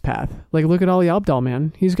down this path. Like look at Ali Abdaal,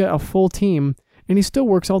 man. He's got a full team and he still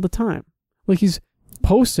works all the time. Like he's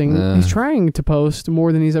posting, he's trying to post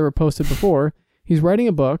more than he's ever posted before. He's writing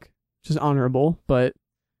a book, which is honorable, but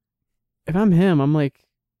if I'm him, I'm like,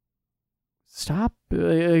 stop,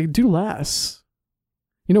 do less.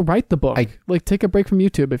 Write the book. Take a break from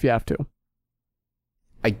YouTube if you have to.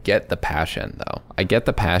 I get the passion, though. I get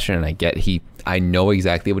the passion, and I know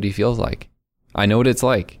exactly what he feels like. I know what it's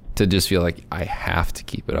like to just feel like, I have to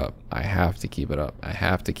keep it up. I have to keep it up. I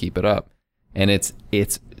have to keep it up. And it's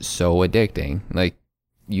so addicting. Like,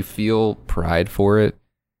 you feel pride for it,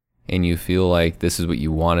 and you feel like this is what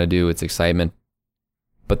you want to do. It's excitement.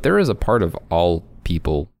 But there is a part of all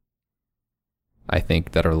people, I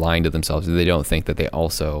think, that are lying to themselves. They don't think that they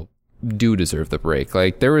also do deserve the break.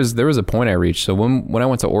 Like there was a point I reached. So when I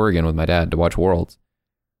went to Oregon with my dad to watch Worlds,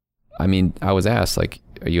 I mean, I was asked, like,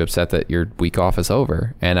 are you upset that your week off is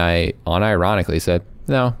over? And I unironically said,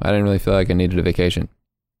 no, I didn't really feel like I needed a vacation.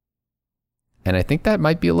 And I think that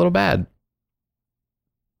might be a little bad.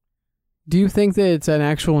 Do you think that it's an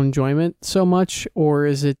actual enjoyment so much, or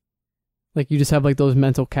is it like you just have like those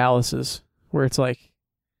mental calluses where it's like,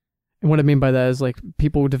 and what I mean by that is like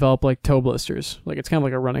people develop like toe blisters. Like it's kind of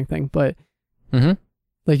like a running thing, but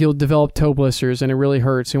like you'll develop toe blisters and it really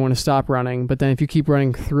hurts. You want to stop running, but then if you keep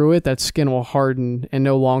running through it, that skin will harden and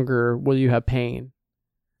no longer will you have pain.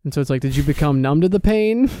 And so it's like, did you become numb to the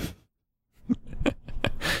pain?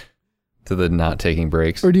 To the not taking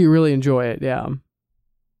breaks? Or do you really enjoy it? Yeah.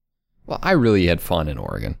 Well, I really had fun in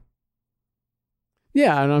Oregon.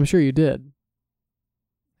 Yeah, and I'm sure you did.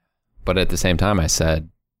 But at the same time, I said,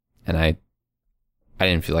 and I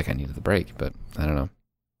didn't feel like I needed the break, but I don't know.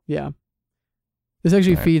 Yeah. This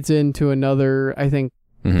actually feeds into another, I think,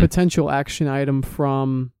 potential action item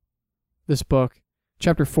from this book.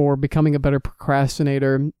 Chapter 4, Becoming a Better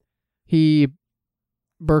Procrastinator.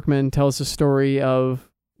 Burkeman tells the story of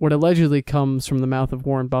what allegedly comes from the mouth of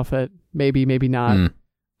Warren Buffett. Maybe, maybe not.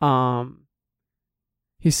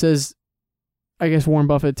 He says, I guess Warren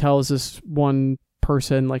Buffett tells this one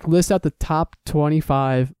person, like, list out the top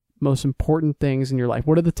 25 most important things in your life.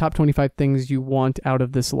 What are the top 25 things you want out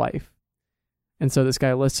of this life? And so this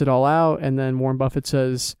guy lists it all out, and then Warren Buffett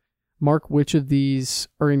says, mark which of these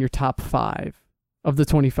are in your top 5 of the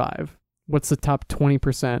 25. What's the top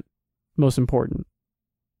 20% most important?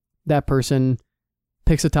 That person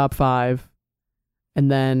picks a top 5, and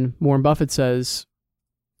then Warren Buffett says,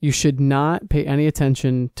 you should not pay any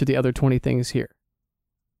attention to the other 20 things here.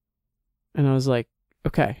 And I was like,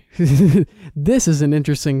 okay, this is an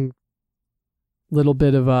interesting little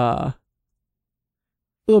bit of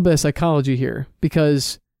psychology here,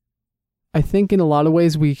 because I think in a lot of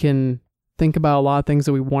ways we can think about a lot of things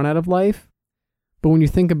that we want out of life, but when you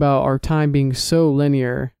think about our time being so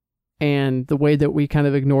linear and the way that we kind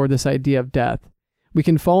of ignore this idea of death, we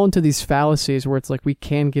can fall into these fallacies where it's like we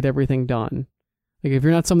can get everything done. Like if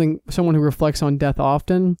you're not someone who reflects on death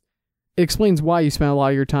often, it explains why you spend a lot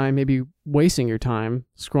of your time maybe wasting your time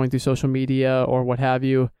scrolling through social media or what have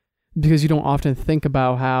you, because you don't often think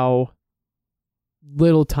about how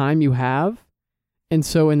little time you have. And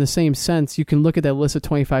so in the same sense, you can look at that list of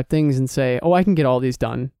 25 things and say, oh, I can get all these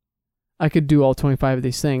done. I could do all 25 of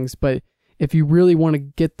these things. But if you really want to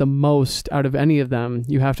get the most out of any of them,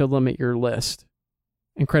 you have to limit your list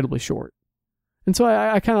incredibly short. And so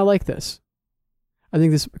I kind of like this. I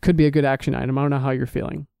think this could be a good action item. I don't know how you're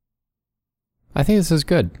feeling. I think this is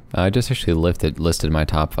good. I just actually listed my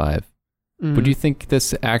top 5. Would you think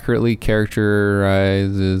this accurately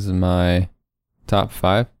characterizes my top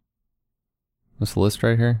 5? This list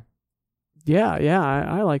right here? Yeah,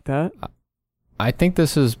 I like that. I think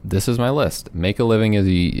this is my list. Make a living as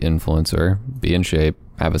an influencer, be in shape,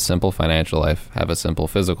 have a simple financial life, have a simple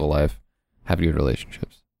physical life, have good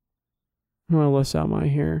relationships. I'm going to list out mine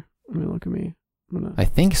here. Let me look at me. I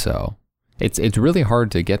think so. It's really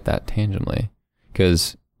hard to get that tangibly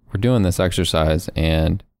because we're doing this exercise,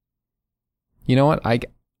 and you know what? I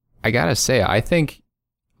gotta say, I think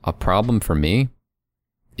a problem for me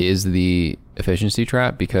is the efficiency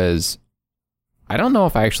trap, because I don't know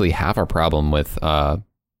if I actually have a problem with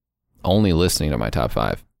only listening to my top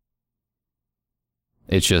 5.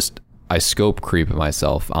 It's just I scope creep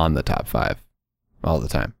myself on the top 5 all the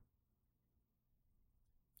time.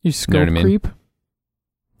 You scope You know what I mean? creep?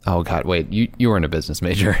 Oh God, wait, you weren't a business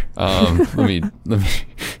major. Let me,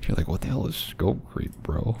 you're like, what the hell is scope creep,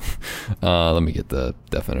 bro? Let me get the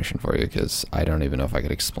definition for you, because I don't even know if I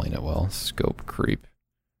could explain it well. Scope creep.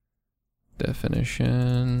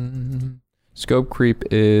 Definition. Scope creep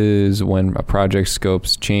is when a project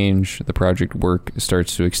scopes change, the project work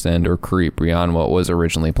starts to extend or creep beyond what was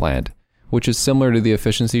originally planned, which is similar to the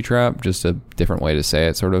efficiency trap, just a different way to say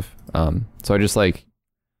it, sort of. So I just like,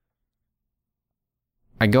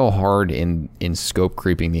 I go hard in scope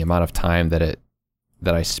creeping the amount of time that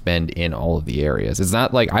I spend in all of the areas. It's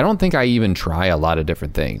not like, I don't think I even try a lot of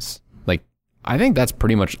different things. Like, I think that's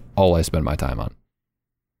pretty much all I spend my time on.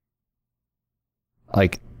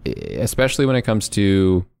 Like, especially when it comes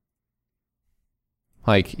to,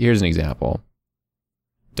 like, here's an example.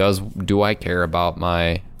 Do I care about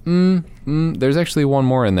my, there's actually one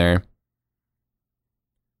more in there.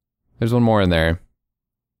 There's one more in there.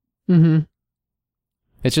 Mm-hmm.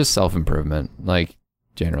 It's just self-improvement, like,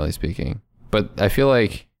 generally speaking. But I feel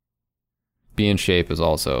like be in shape is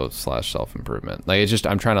also / self-improvement. Like, it's just,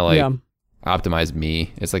 I'm trying to, optimize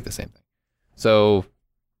me. It's like the same thing. So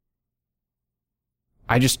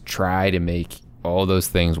I just try to make all those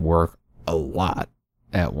things work a lot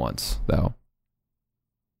at once, though.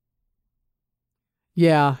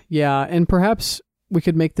 Yeah. And perhaps we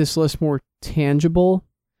could make this list more tangible.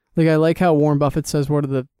 Like, I like how Warren Buffett says, what are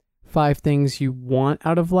the 5 things you want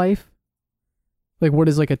out of life? Like, what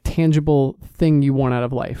is like a tangible thing you want out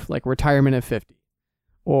of life? Like retirement at 50,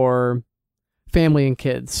 or family and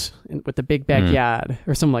kids with the big backyard,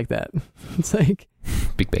 or something like that. It's like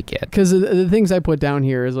big backyard. Because the things I put down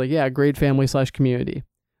here is like, yeah, great family / community,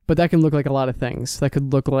 but that can look like a lot of things. That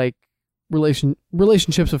could look like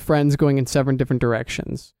relationships with friends going in 7 different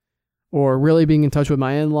directions, or really being in touch with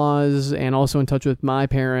my in-laws and also in touch with my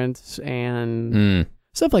parents and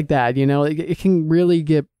stuff like that. You know, it can really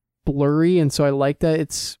get blurry, and so I like that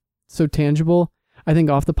it's so tangible. I think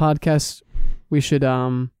off the podcast we should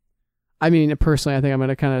personally, I think I'm going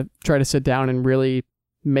to kind of try to sit down and really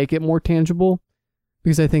make it more tangible,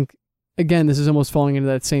 because I think, again, this is almost falling into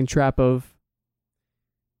that same trap of,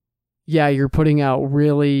 yeah, you're putting out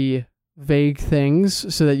really vague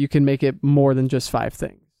things so that you can make it more than just 5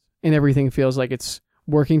 things, and everything feels like it's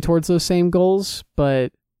working towards those same goals,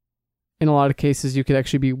 but in a lot of cases you could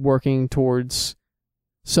actually be working towards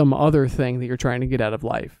some other thing that you're trying to get out of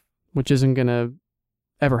life, which isn't going to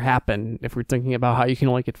ever happen if we're thinking about how you can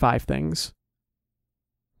only get 5 things.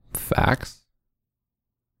 Facts.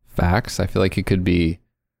 I feel like it could be,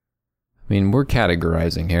 I mean, we're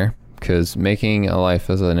categorizing here, because making a life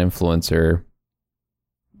as an influencer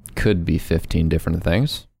could be 15 different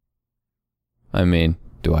things. I mean,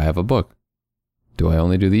 do I have a book? Do I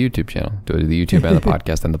only do the YouTube channel? Do I do the YouTube and the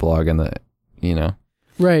podcast and the blog and the, you know?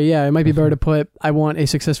 Right, yeah. It might be better to put, I want a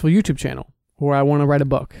successful YouTube channel, or I want to write a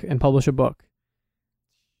book and publish a book.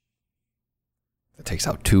 That takes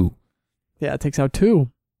out 2. Yeah, it takes out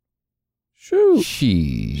 2. Shoot.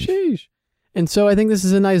 Sheesh. And so I think this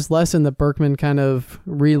is a nice lesson that Burkeman kind of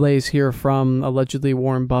relays here from allegedly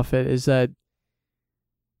Warren Buffett, is that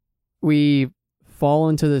we fall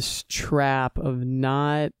into this trap of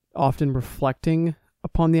not often reflecting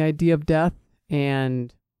upon the idea of death,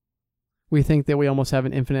 and we think that we almost have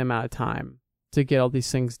an infinite amount of time to get all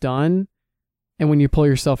these things done. And when you pull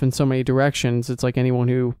yourself in so many directions, it's like anyone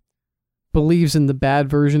who believes in the bad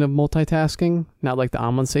version of multitasking, not like the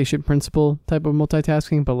Amundsen principle type of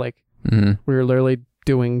multitasking, but like we're literally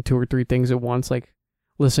doing 2 or 3 things at once, like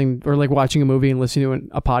listening or like watching a movie and listening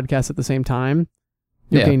to a podcast at the same time.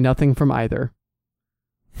 You're getting nothing from either.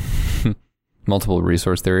 Multiple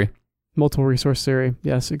resource theory.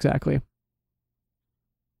 Yes, exactly.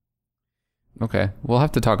 Okay. We'll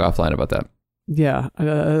have to talk offline about that. Yeah,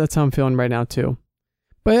 that's how I'm feeling right now too.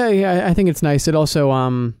 But yeah, I think it's nice. It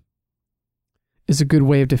also is a good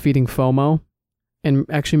way of defeating FOMO and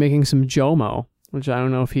actually making some JOMO, which I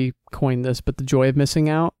don't know if he coined this, but the joy of missing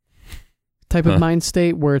out type of mind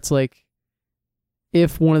state, where it's like,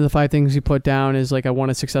 if one of the 5 things you put down is like, I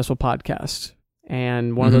want a successful podcast,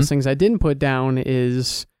 and one of those things I didn't put down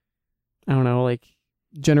is, I don't know, like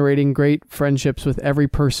generating great friendships with every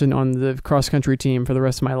person on the cross-country team for the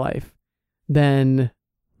rest of my life, then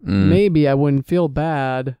maybe I wouldn't feel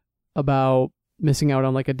bad about missing out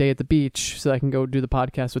on like a day at the beach so that I can go do the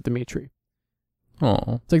podcast with Dimitri.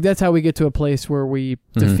 Oh, it's like, that's how we get to a place where we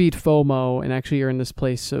defeat FOMO and actually are in this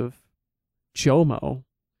place of JOMO,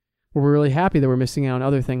 where we're really happy that we're missing out on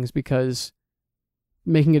other things, because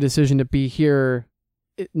making a decision to be here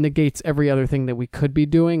it negates every other thing that we could be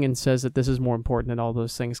doing and says that this is more important than all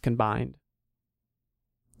those things combined.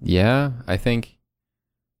 Yeah, I think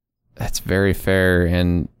that's very fair.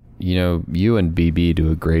 And, you know, you and BB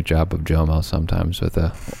do a great job of JOMO sometimes with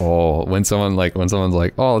when someone's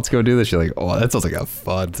like, oh, let's go do this. You're like, oh, that sounds like a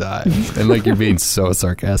fun time. And like, you're being so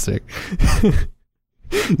sarcastic.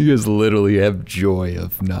 You guys literally have joy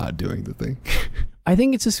of not doing the thing. I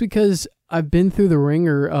think it's just because I've been through the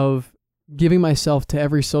ringer of giving myself to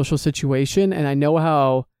every social situation, and I know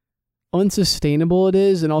how unsustainable it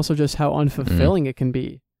is and also just how unfulfilling it can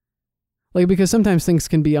be. Like, because sometimes things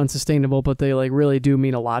can be unsustainable, but they like really do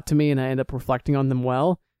mean a lot to me and I end up reflecting on them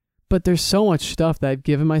well. But there's so much stuff that I've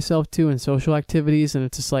given myself to in social activities, and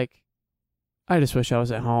it's just like, I just wish I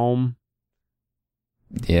was at home.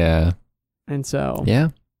 Yeah. And so, yeah.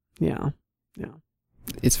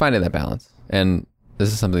 It's finding that balance. And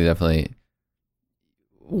this is something definitely,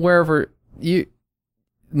 wherever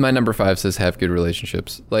my number 5 says have good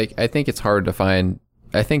relationships. Like, I think it's hard to find.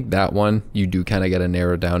 I think that one you do kind of got to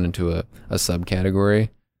narrow down into a subcategory.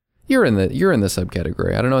 You're in the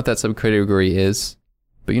subcategory. I don't know what that subcategory is,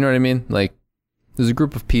 but you know what I mean? Like, there's a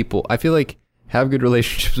group of people. I feel like have good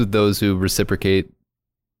relationships with those who reciprocate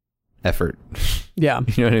effort. Yeah.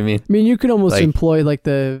 You know what I mean? I mean, you could almost employ like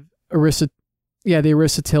the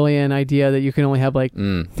Aristotelian idea that you can only have like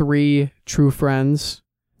 3 true friends.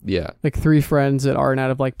 Yeah. Like 3 friends that aren't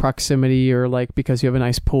out of like proximity or like because you have a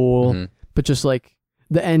nice pool, but just like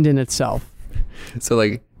the end in itself. So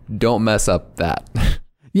like, don't mess up that.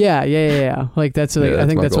 Yeah. Like that's like, I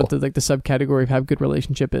think that's goal. what the subcategory of have good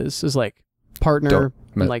relationship is like partner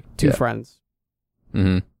and like 2 friends.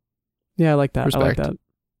 Mm-hmm. Yeah, I like that. Respect. I like that.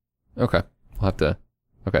 Okay. We'll have to.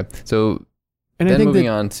 Okay. So and then I think moving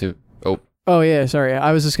on to, Oh yeah, sorry.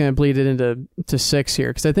 I was just going to bleed it into 6 here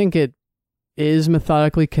because I think it is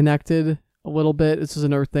methodically connected a little bit. This is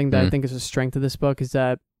another thing that I think is a strength of this book is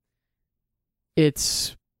that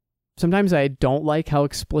it's sometimes I don't like how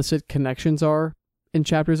explicit connections are in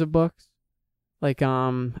chapters of books. Like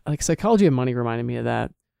Psychology of Money reminded me of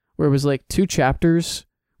that, where it was like 2 chapters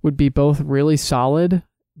would be both really solid,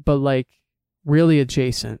 but like really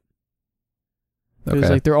adjacent. Okay. It's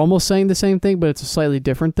like they're almost saying the same thing, but it's a slightly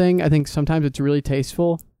different thing. I think sometimes it's really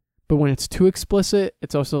tasteful, but when it's too explicit,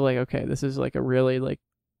 it's also like, okay, this is like a really like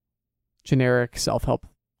generic self-help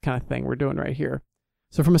kind of thing we're doing right here.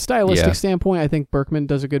 So from a stylistic standpoint, I think Burkeman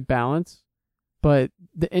does a good balance, but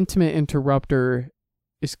the Intimate Interrupter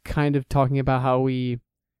is kind of talking about how we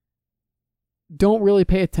don't really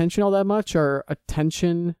pay attention all that much. Our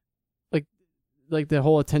attention, like the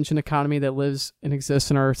whole attention economy that lives and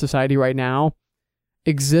exists in our society right now,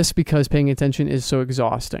 exists because paying attention is so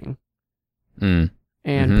exhausting. And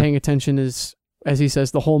paying attention is, as he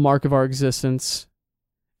says, the whole mark of our existence.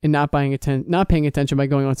 And not paying attention by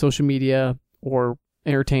going on social media or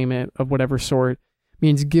entertainment of whatever sort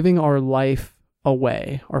means giving our life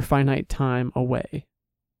away, our finite time away.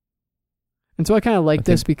 And so I kind of like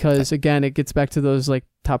this because, again, it gets back to those like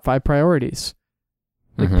top 5 priorities.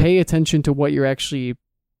 Like pay attention to what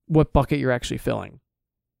bucket you're actually filling.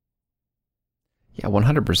 Yeah,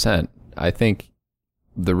 100%. I think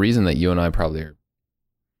the reason that you and I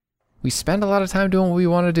we spend a lot of time doing what we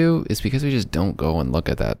want to do is because we just don't go and look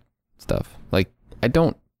at that stuff. Like,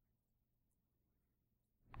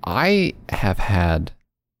 I have had,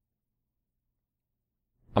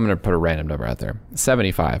 I'm going to put a random number out there,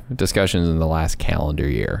 75 discussions in the last calendar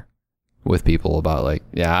year with people about like,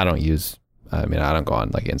 I don't go on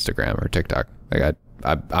like Instagram or TikTok. Like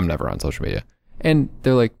I'm never on social media. And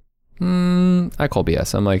they're like, I call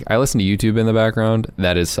BS. I'm like, I listen to YouTube in the background.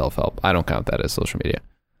 That is self-help. I don't count that as social media.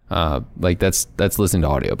 Like that's listening to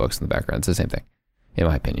audiobooks in the background. It's the same thing, in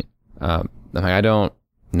my opinion. I'm like, I don't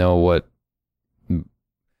know what.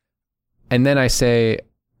 And then I say,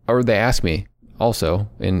 or they ask me also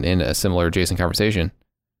in a similar adjacent conversation,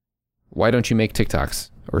 why don't you make TikToks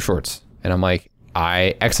or shorts? And I'm like,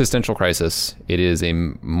 existential crisis. It is a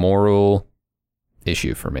moral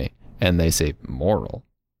issue for me. And they say, moral.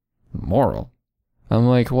 I'm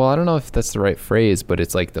like, well, I don't know if that's the right phrase, but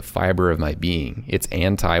it's like the fiber of my being. It's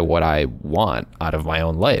anti what I want out of my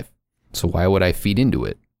own life. So why would I feed into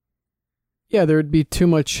it? Yeah, there would be too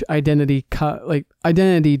much identity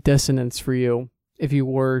dissonance for you if you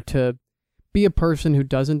were to be a person who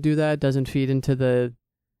doesn't do that, doesn't feed into the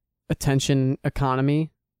attention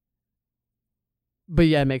economy, but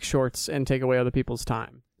make shorts and take away other people's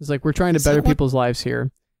time. It's like we're trying to better people's lives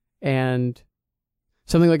here. And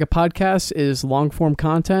something like a podcast is long form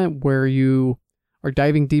content where you are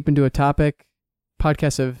diving deep into a topic.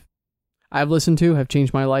 Podcasts I've listened to have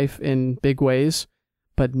changed my life in big ways,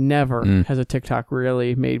 but never has a TikTok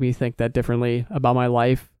really made me think that differently about my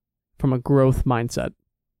life from a growth mindset.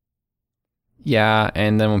 Yeah,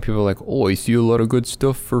 and then when people are like, "Oh, I see a lot of good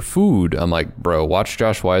stuff for food," I'm like, "Bro, watch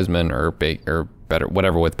Josh Wiseman or better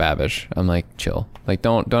whatever with Babish." I'm like, chill. Like,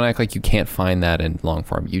 don't act like you can't find that in long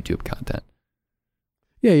form YouTube content.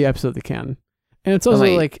 Yeah, you absolutely can. And it's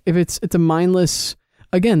also like if it's a mindless.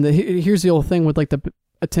 Again, here's the whole thing with like the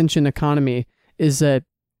attention economy is that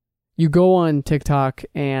you go on TikTok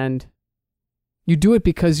and you do it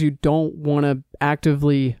because you don't want to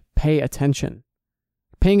actively pay attention.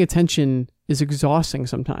 Paying attention is exhausting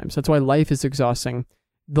sometimes. That's why life is exhausting.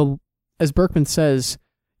 As Burkeman says,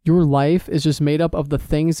 your life is just made up of the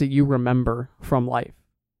things that you remember from life.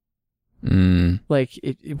 Like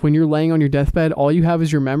when you're laying on your deathbed, all you have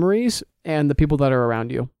is your memories and the people that are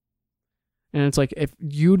around you. And it's like, if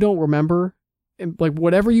you don't remember, like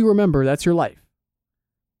whatever you remember, that's your life.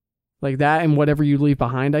 Like that and whatever you leave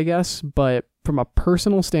behind, I guess. But from a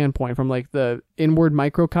personal standpoint, from like the inward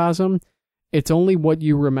microcosm, it's only what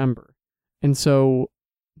you remember. And so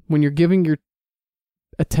when you're giving your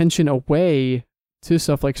attention away to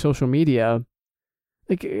stuff like social media,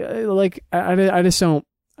 I just don't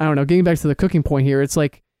know. Getting back to the cooking point here, it's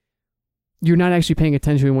like you're not actually paying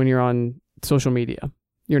attention when you're on social media.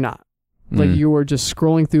 You're not. Like you are just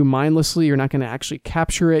scrolling through mindlessly. You're not going to actually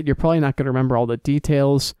capture it. You're probably not going to remember all the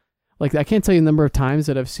details. Like I can't tell you the number of times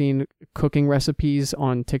that I've seen cooking recipes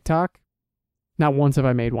on TikTok. Not once have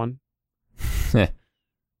I made one.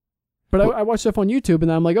 But I watch stuff on YouTube and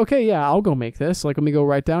I'm like, okay, yeah, I'll go make this. Like, let me go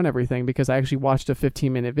write down everything because I actually watched a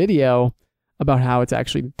 15-minute video about how it's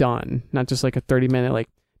actually done. Not just like a 30-minute, like,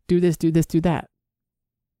 do this, do this, do that.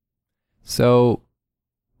 So,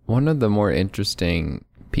 one of the more interesting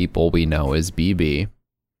people we know is BB.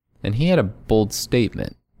 And he had a bold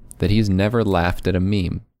statement that he's never laughed at a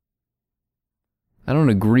meme. I don't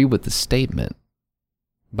agree with the statement,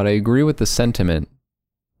 but I agree with the sentiment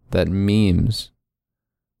that memes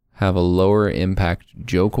have a lower impact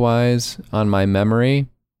joke-wise on my memory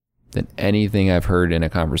than anything I've heard in a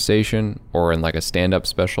conversation or in like a stand-up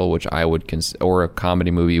special, which I would or a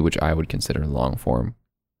comedy movie, which I would consider long form.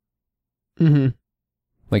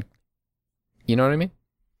 Like, you know what I mean?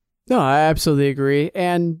 No, I absolutely agree.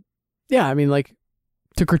 And yeah, I mean, like,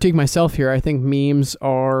 to critique myself here, I think memes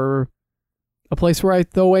are a place where I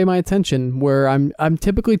throw away my attention, where I'm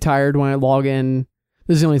typically tired when I log in.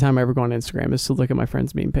 This is the only time I ever go on Instagram is to look at my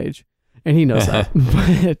friend's meme page. And he knows that.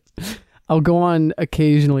 But I'll go on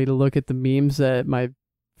occasionally to look at the memes that my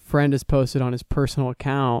friend has posted on his personal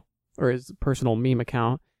account or his personal meme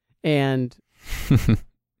account. And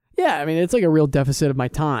yeah, I mean, it's like a real deficit of my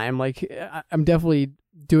time. Like, I'm definitely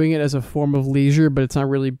doing it as a form of leisure, but it's not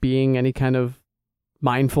really being any kind of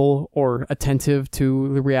mindful or attentive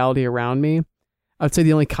to the reality around me. I would say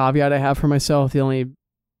the only caveat I have for myself, the only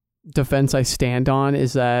defense I stand on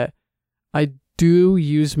is that I do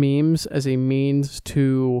use memes as a means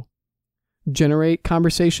to generate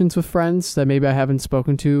conversations with friends that maybe I haven't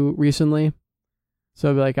spoken to recently. So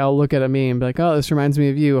I'll be like, I'll look at a meme and be like, oh, this reminds me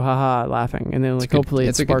of you, haha, laughing. And then like hopefully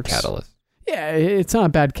it sparks. It's a good catalyst. Yeah, it's not a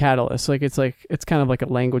bad catalyst. It's kind of like a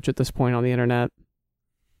language at this point on the internet.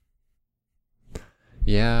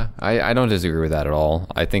 Yeah, I don't disagree with that at all.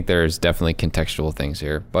 I think there's definitely contextual things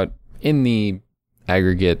here, but in the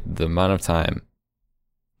aggregate, the amount of time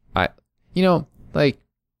like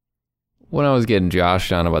when I was getting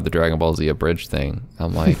Josh on about the Dragon Ball Z abridged thing,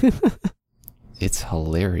 I'm like, it's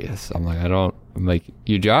hilarious. I'm like,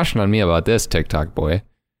 you're joshing on me about this, TikTok boy.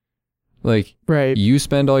 Like, right. You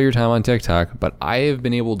spend all your time on TikTok, but I have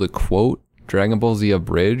been able to quote Dragon Ball Z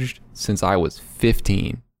abridged since I was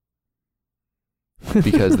 15.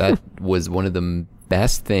 Because that was one of the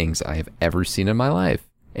best things I have ever seen in my life.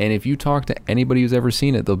 And if you talk to anybody who's ever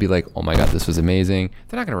seen it, they'll be like, oh my God, this was amazing.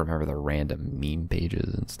 They're not going to remember the random meme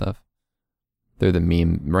pages and stuff. They're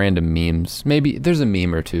the random memes. Maybe there's a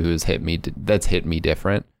meme or two that's hit me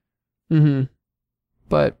different. Mm-hmm.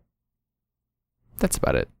 But that's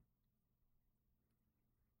about it.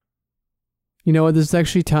 You know what? This is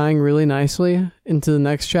actually tying really nicely into the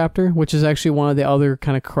next chapter, which is actually one of the other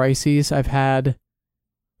kind of crises I've had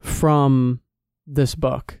from this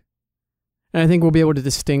book. And I think we'll be able to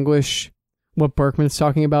distinguish what Burkeman's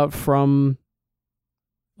talking about from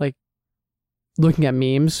like looking at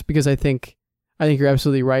memes, because I think you're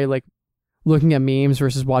absolutely right. Like looking at memes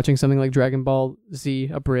versus watching something like Dragon Ball Z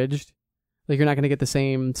abridged, like you're not going to get the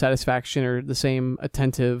same satisfaction or the same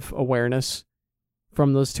attentive awareness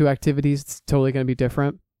from those two activities. It's totally going to be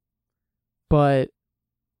different. But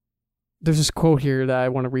there's this quote here that I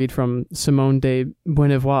want to read from Simone de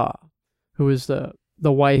Beauvoir, who is the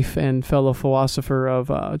the wife and fellow philosopher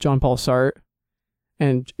of John Paul Sartre.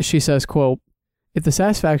 And she says, quote, "If the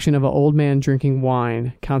satisfaction of an old man drinking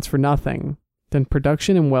wine counts for nothing, then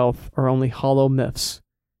production and wealth are only hollow myths.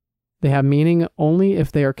 They have meaning only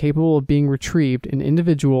if they are capable of being retrieved in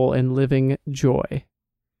individual and living joy."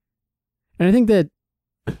 And I think that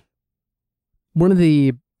one of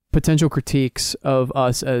the potential critiques of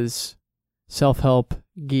us as self-help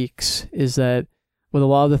geeks is that with a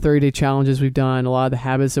lot of the 30-day challenges we've done, a lot of the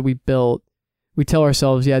habits that we built, we tell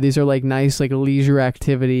ourselves, yeah, these are like nice like leisure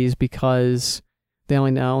activities because they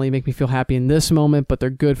not only make me feel happy in this moment, but they're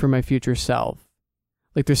good for my future self.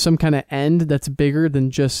 Like there's some kind of end that's bigger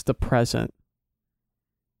than just the present.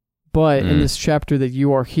 But in this chapter that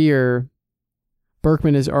you are here,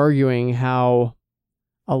 Burkeman is arguing how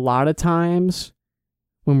a lot of times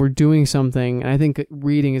when we're doing something, and I think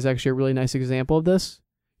reading is actually a really nice example of this,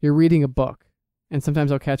 you're reading a book. And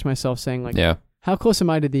sometimes I'll catch myself saying like, yeah, how close am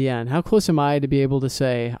I to the end? How close am I to be able to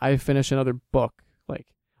say, I've finished another book? Like,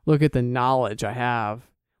 look at the knowledge I have.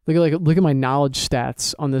 Look at my knowledge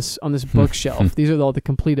stats on this bookshelf. These are all the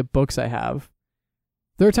completed books I have.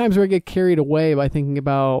 There are times where I get carried away by thinking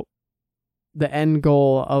about the end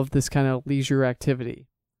goal of this kind of leisure activity.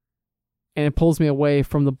 And it pulls me away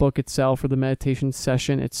from the book itself or the meditation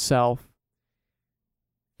session itself.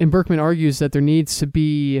 And Burkeman argues that there needs to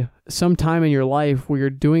be some time in your life where you're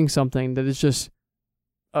doing something that is just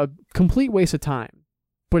a complete waste of time,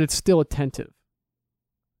 but it's still attentive.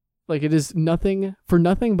 Like it is nothing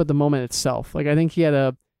but the moment itself. Like I think he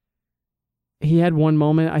had one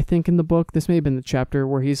moment, I think in the book, this may have been the chapter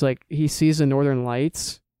where he's like, he sees the Northern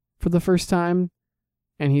Lights for the first time.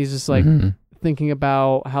 And he's just like thinking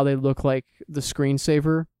about how they look like the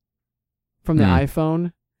screensaver from the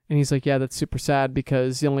iPhone. And he's like, yeah, that's super sad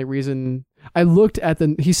because the only reason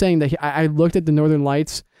he's saying that I looked at the Northern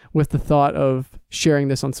Lights with the thought of sharing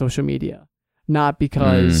this on social media, not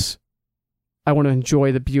because I want to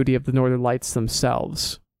enjoy the beauty of the Northern Lights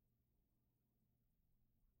themselves.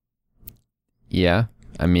 Yeah.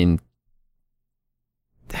 I mean,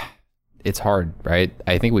 it's hard, right?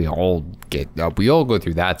 I think we all go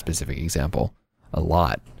through that specific example a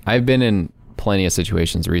lot. I've been in plenty of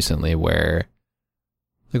situations recently where,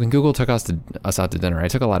 like when Google took us out to dinner, I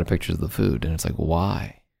took a lot of pictures of the food, and it's like,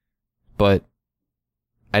 why? But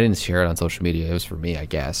I didn't share it on social media. It was for me, I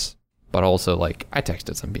guess. But also, like, I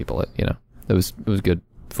texted some people. It was good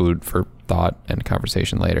food for thought and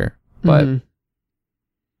conversation later. But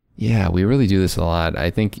yeah, we really do this a lot. I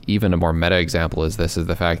think even a more meta example is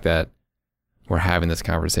the fact that we're having this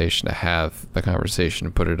conversation to have the conversation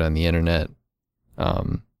and put it on the internet.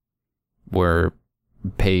 We're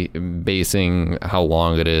basing how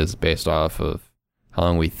long it is based off of how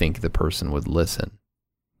long we think the person would listen.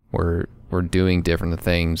 We're doing different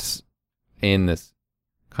things in this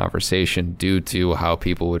conversation due to how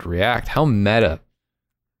people would react. How meta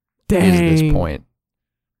is this point?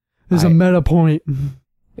 There's a meta point.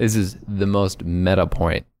 This is the most meta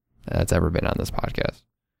point that's ever been on this podcast.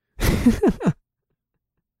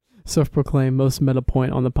 Self-proclaimed most meta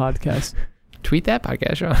point on the podcast. Tweet that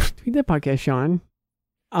podcast, Sean. Tweet that podcast, Sean.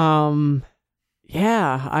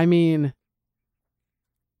 Yeah, I mean,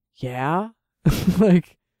 yeah.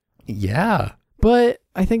 Like, yeah. But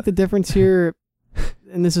I think the difference here,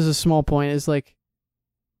 and this is a small point, is like,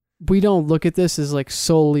 we don't look at this as like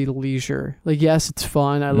solely leisure. Like, yes, it's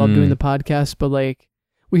fun. I love doing the podcast, but like,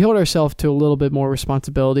 we hold ourselves to a little bit more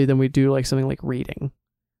responsibility than we do like something like reading.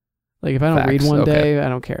 Like, if I don't read one day, I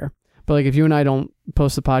don't care. But like, if you and I don't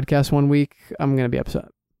post the podcast one week, I'm going to be upset.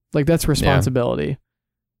 Like, that's responsibility. Yeah.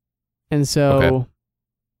 And so,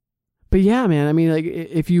 but yeah, man, I mean, like,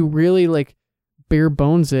 if you really like bare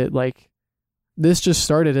bones it, like, this just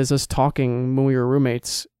started as us talking when we were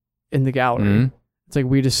roommates in the gallery. It's like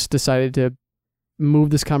we just decided to move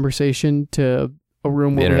this conversation to a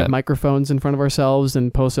room where we have microphones in front of ourselves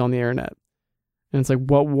and post it on the internet. And it's like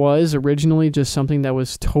what was originally just something that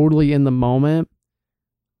was totally in the moment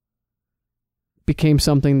became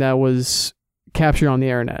something that was captured on the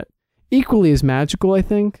internet. Equally as magical, I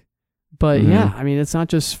think. But yeah, I mean, it's not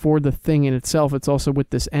just for the thing in itself. It's also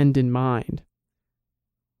with this end in mind.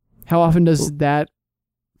 How often does that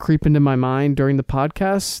creep into my mind during the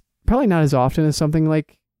podcast? Probably not as often as something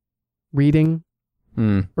like reading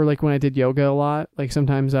or like when I did yoga a lot. Like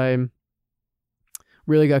sometimes I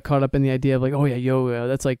really got caught up in the idea of like, oh yeah, yoga,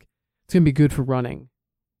 that's like, it's going to be good for running.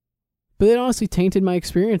 But it honestly tainted my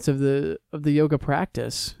experience of the yoga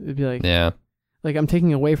practice. It'd be like, yeah, like I'm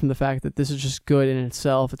taking away from the fact that this is just good in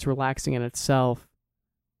itself. It's relaxing in itself.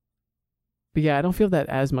 But yeah, I don't feel that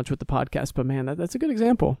as much with the podcast, but man, that's a good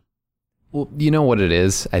example. Well, you know what it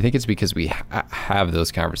is? I think it's because we have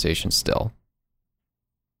those conversations still.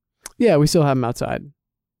 Yeah, we still have them outside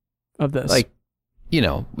of this. Like, you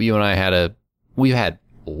know, you and I we've had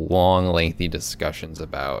long, lengthy discussions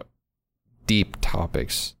about deep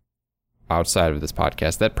topics outside of this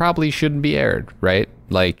podcast that probably shouldn't be aired, right?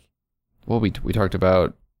 Like, well, we talked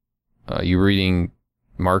about you reading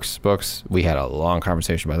Mark's books. We had a long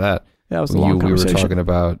conversation about that. Yeah, it was a long conversation. We were talking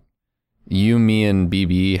about me and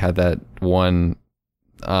BB had that one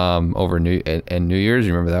over New Year's.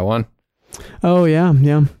 You remember that one? Oh yeah.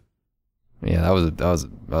 Yeah, that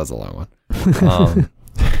was a long one.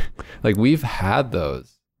 Like, we've had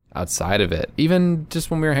those outside of it, even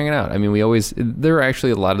just when we were hanging out. I mean, there are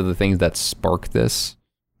actually a lot of the things that spark these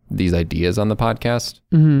ideas on the podcast.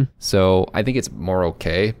 Mm-hmm. So I think it's more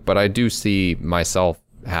okay, but I do see myself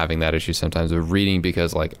having that issue sometimes of reading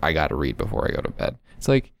because, like, I got to read before I go to bed. It's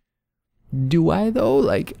like, do I though?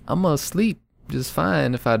 Like, I'm gonna sleep just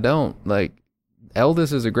fine if I don't. Like,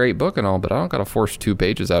 Eldest is a great book and all, but I don't gotta force 2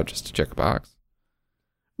 pages out just to check a box.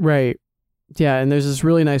 Right. Yeah, and there's this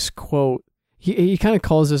really nice quote. He kind of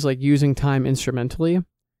calls this, like, using time instrumentally,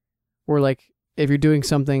 where, like, if you're doing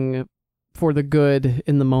something for the good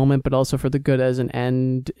in the moment, but also for the good as an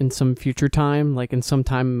end in some future time, like in some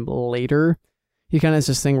time later, he kind of has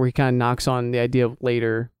this thing where he kind of knocks on the idea of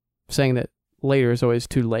later, saying that later is always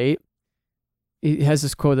too late. He has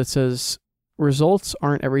this quote that says, results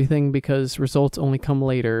aren't everything because results only come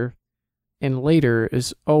later, and later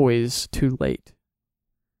is always too late.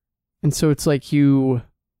 And so it's like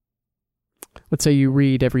let's say you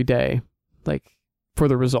read every day, like, for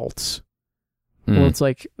the results. Well, it's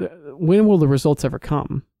like, when will the results ever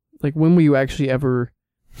come? Like, when will you actually ever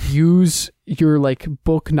use your, like,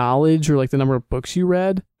 book knowledge or, like, the number of books you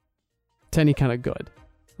read to any kind of good?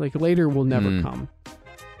 Like, later will never come.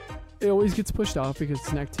 It always gets pushed off because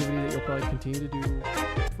it's an activity that you'll probably continue to do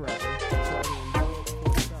forever.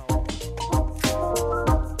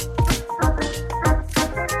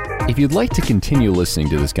 If you'd like to continue listening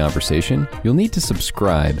to this conversation, you'll need to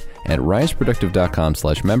subscribe at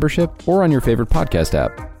riseproductive.com/membership or on your favorite podcast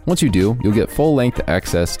app. Once you do, you'll get full-length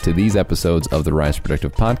access to these episodes of the Rise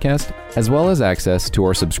Productive podcast, as well as access to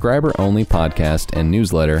our subscriber-only podcast and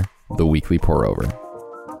newsletter, The Weekly Pour Over.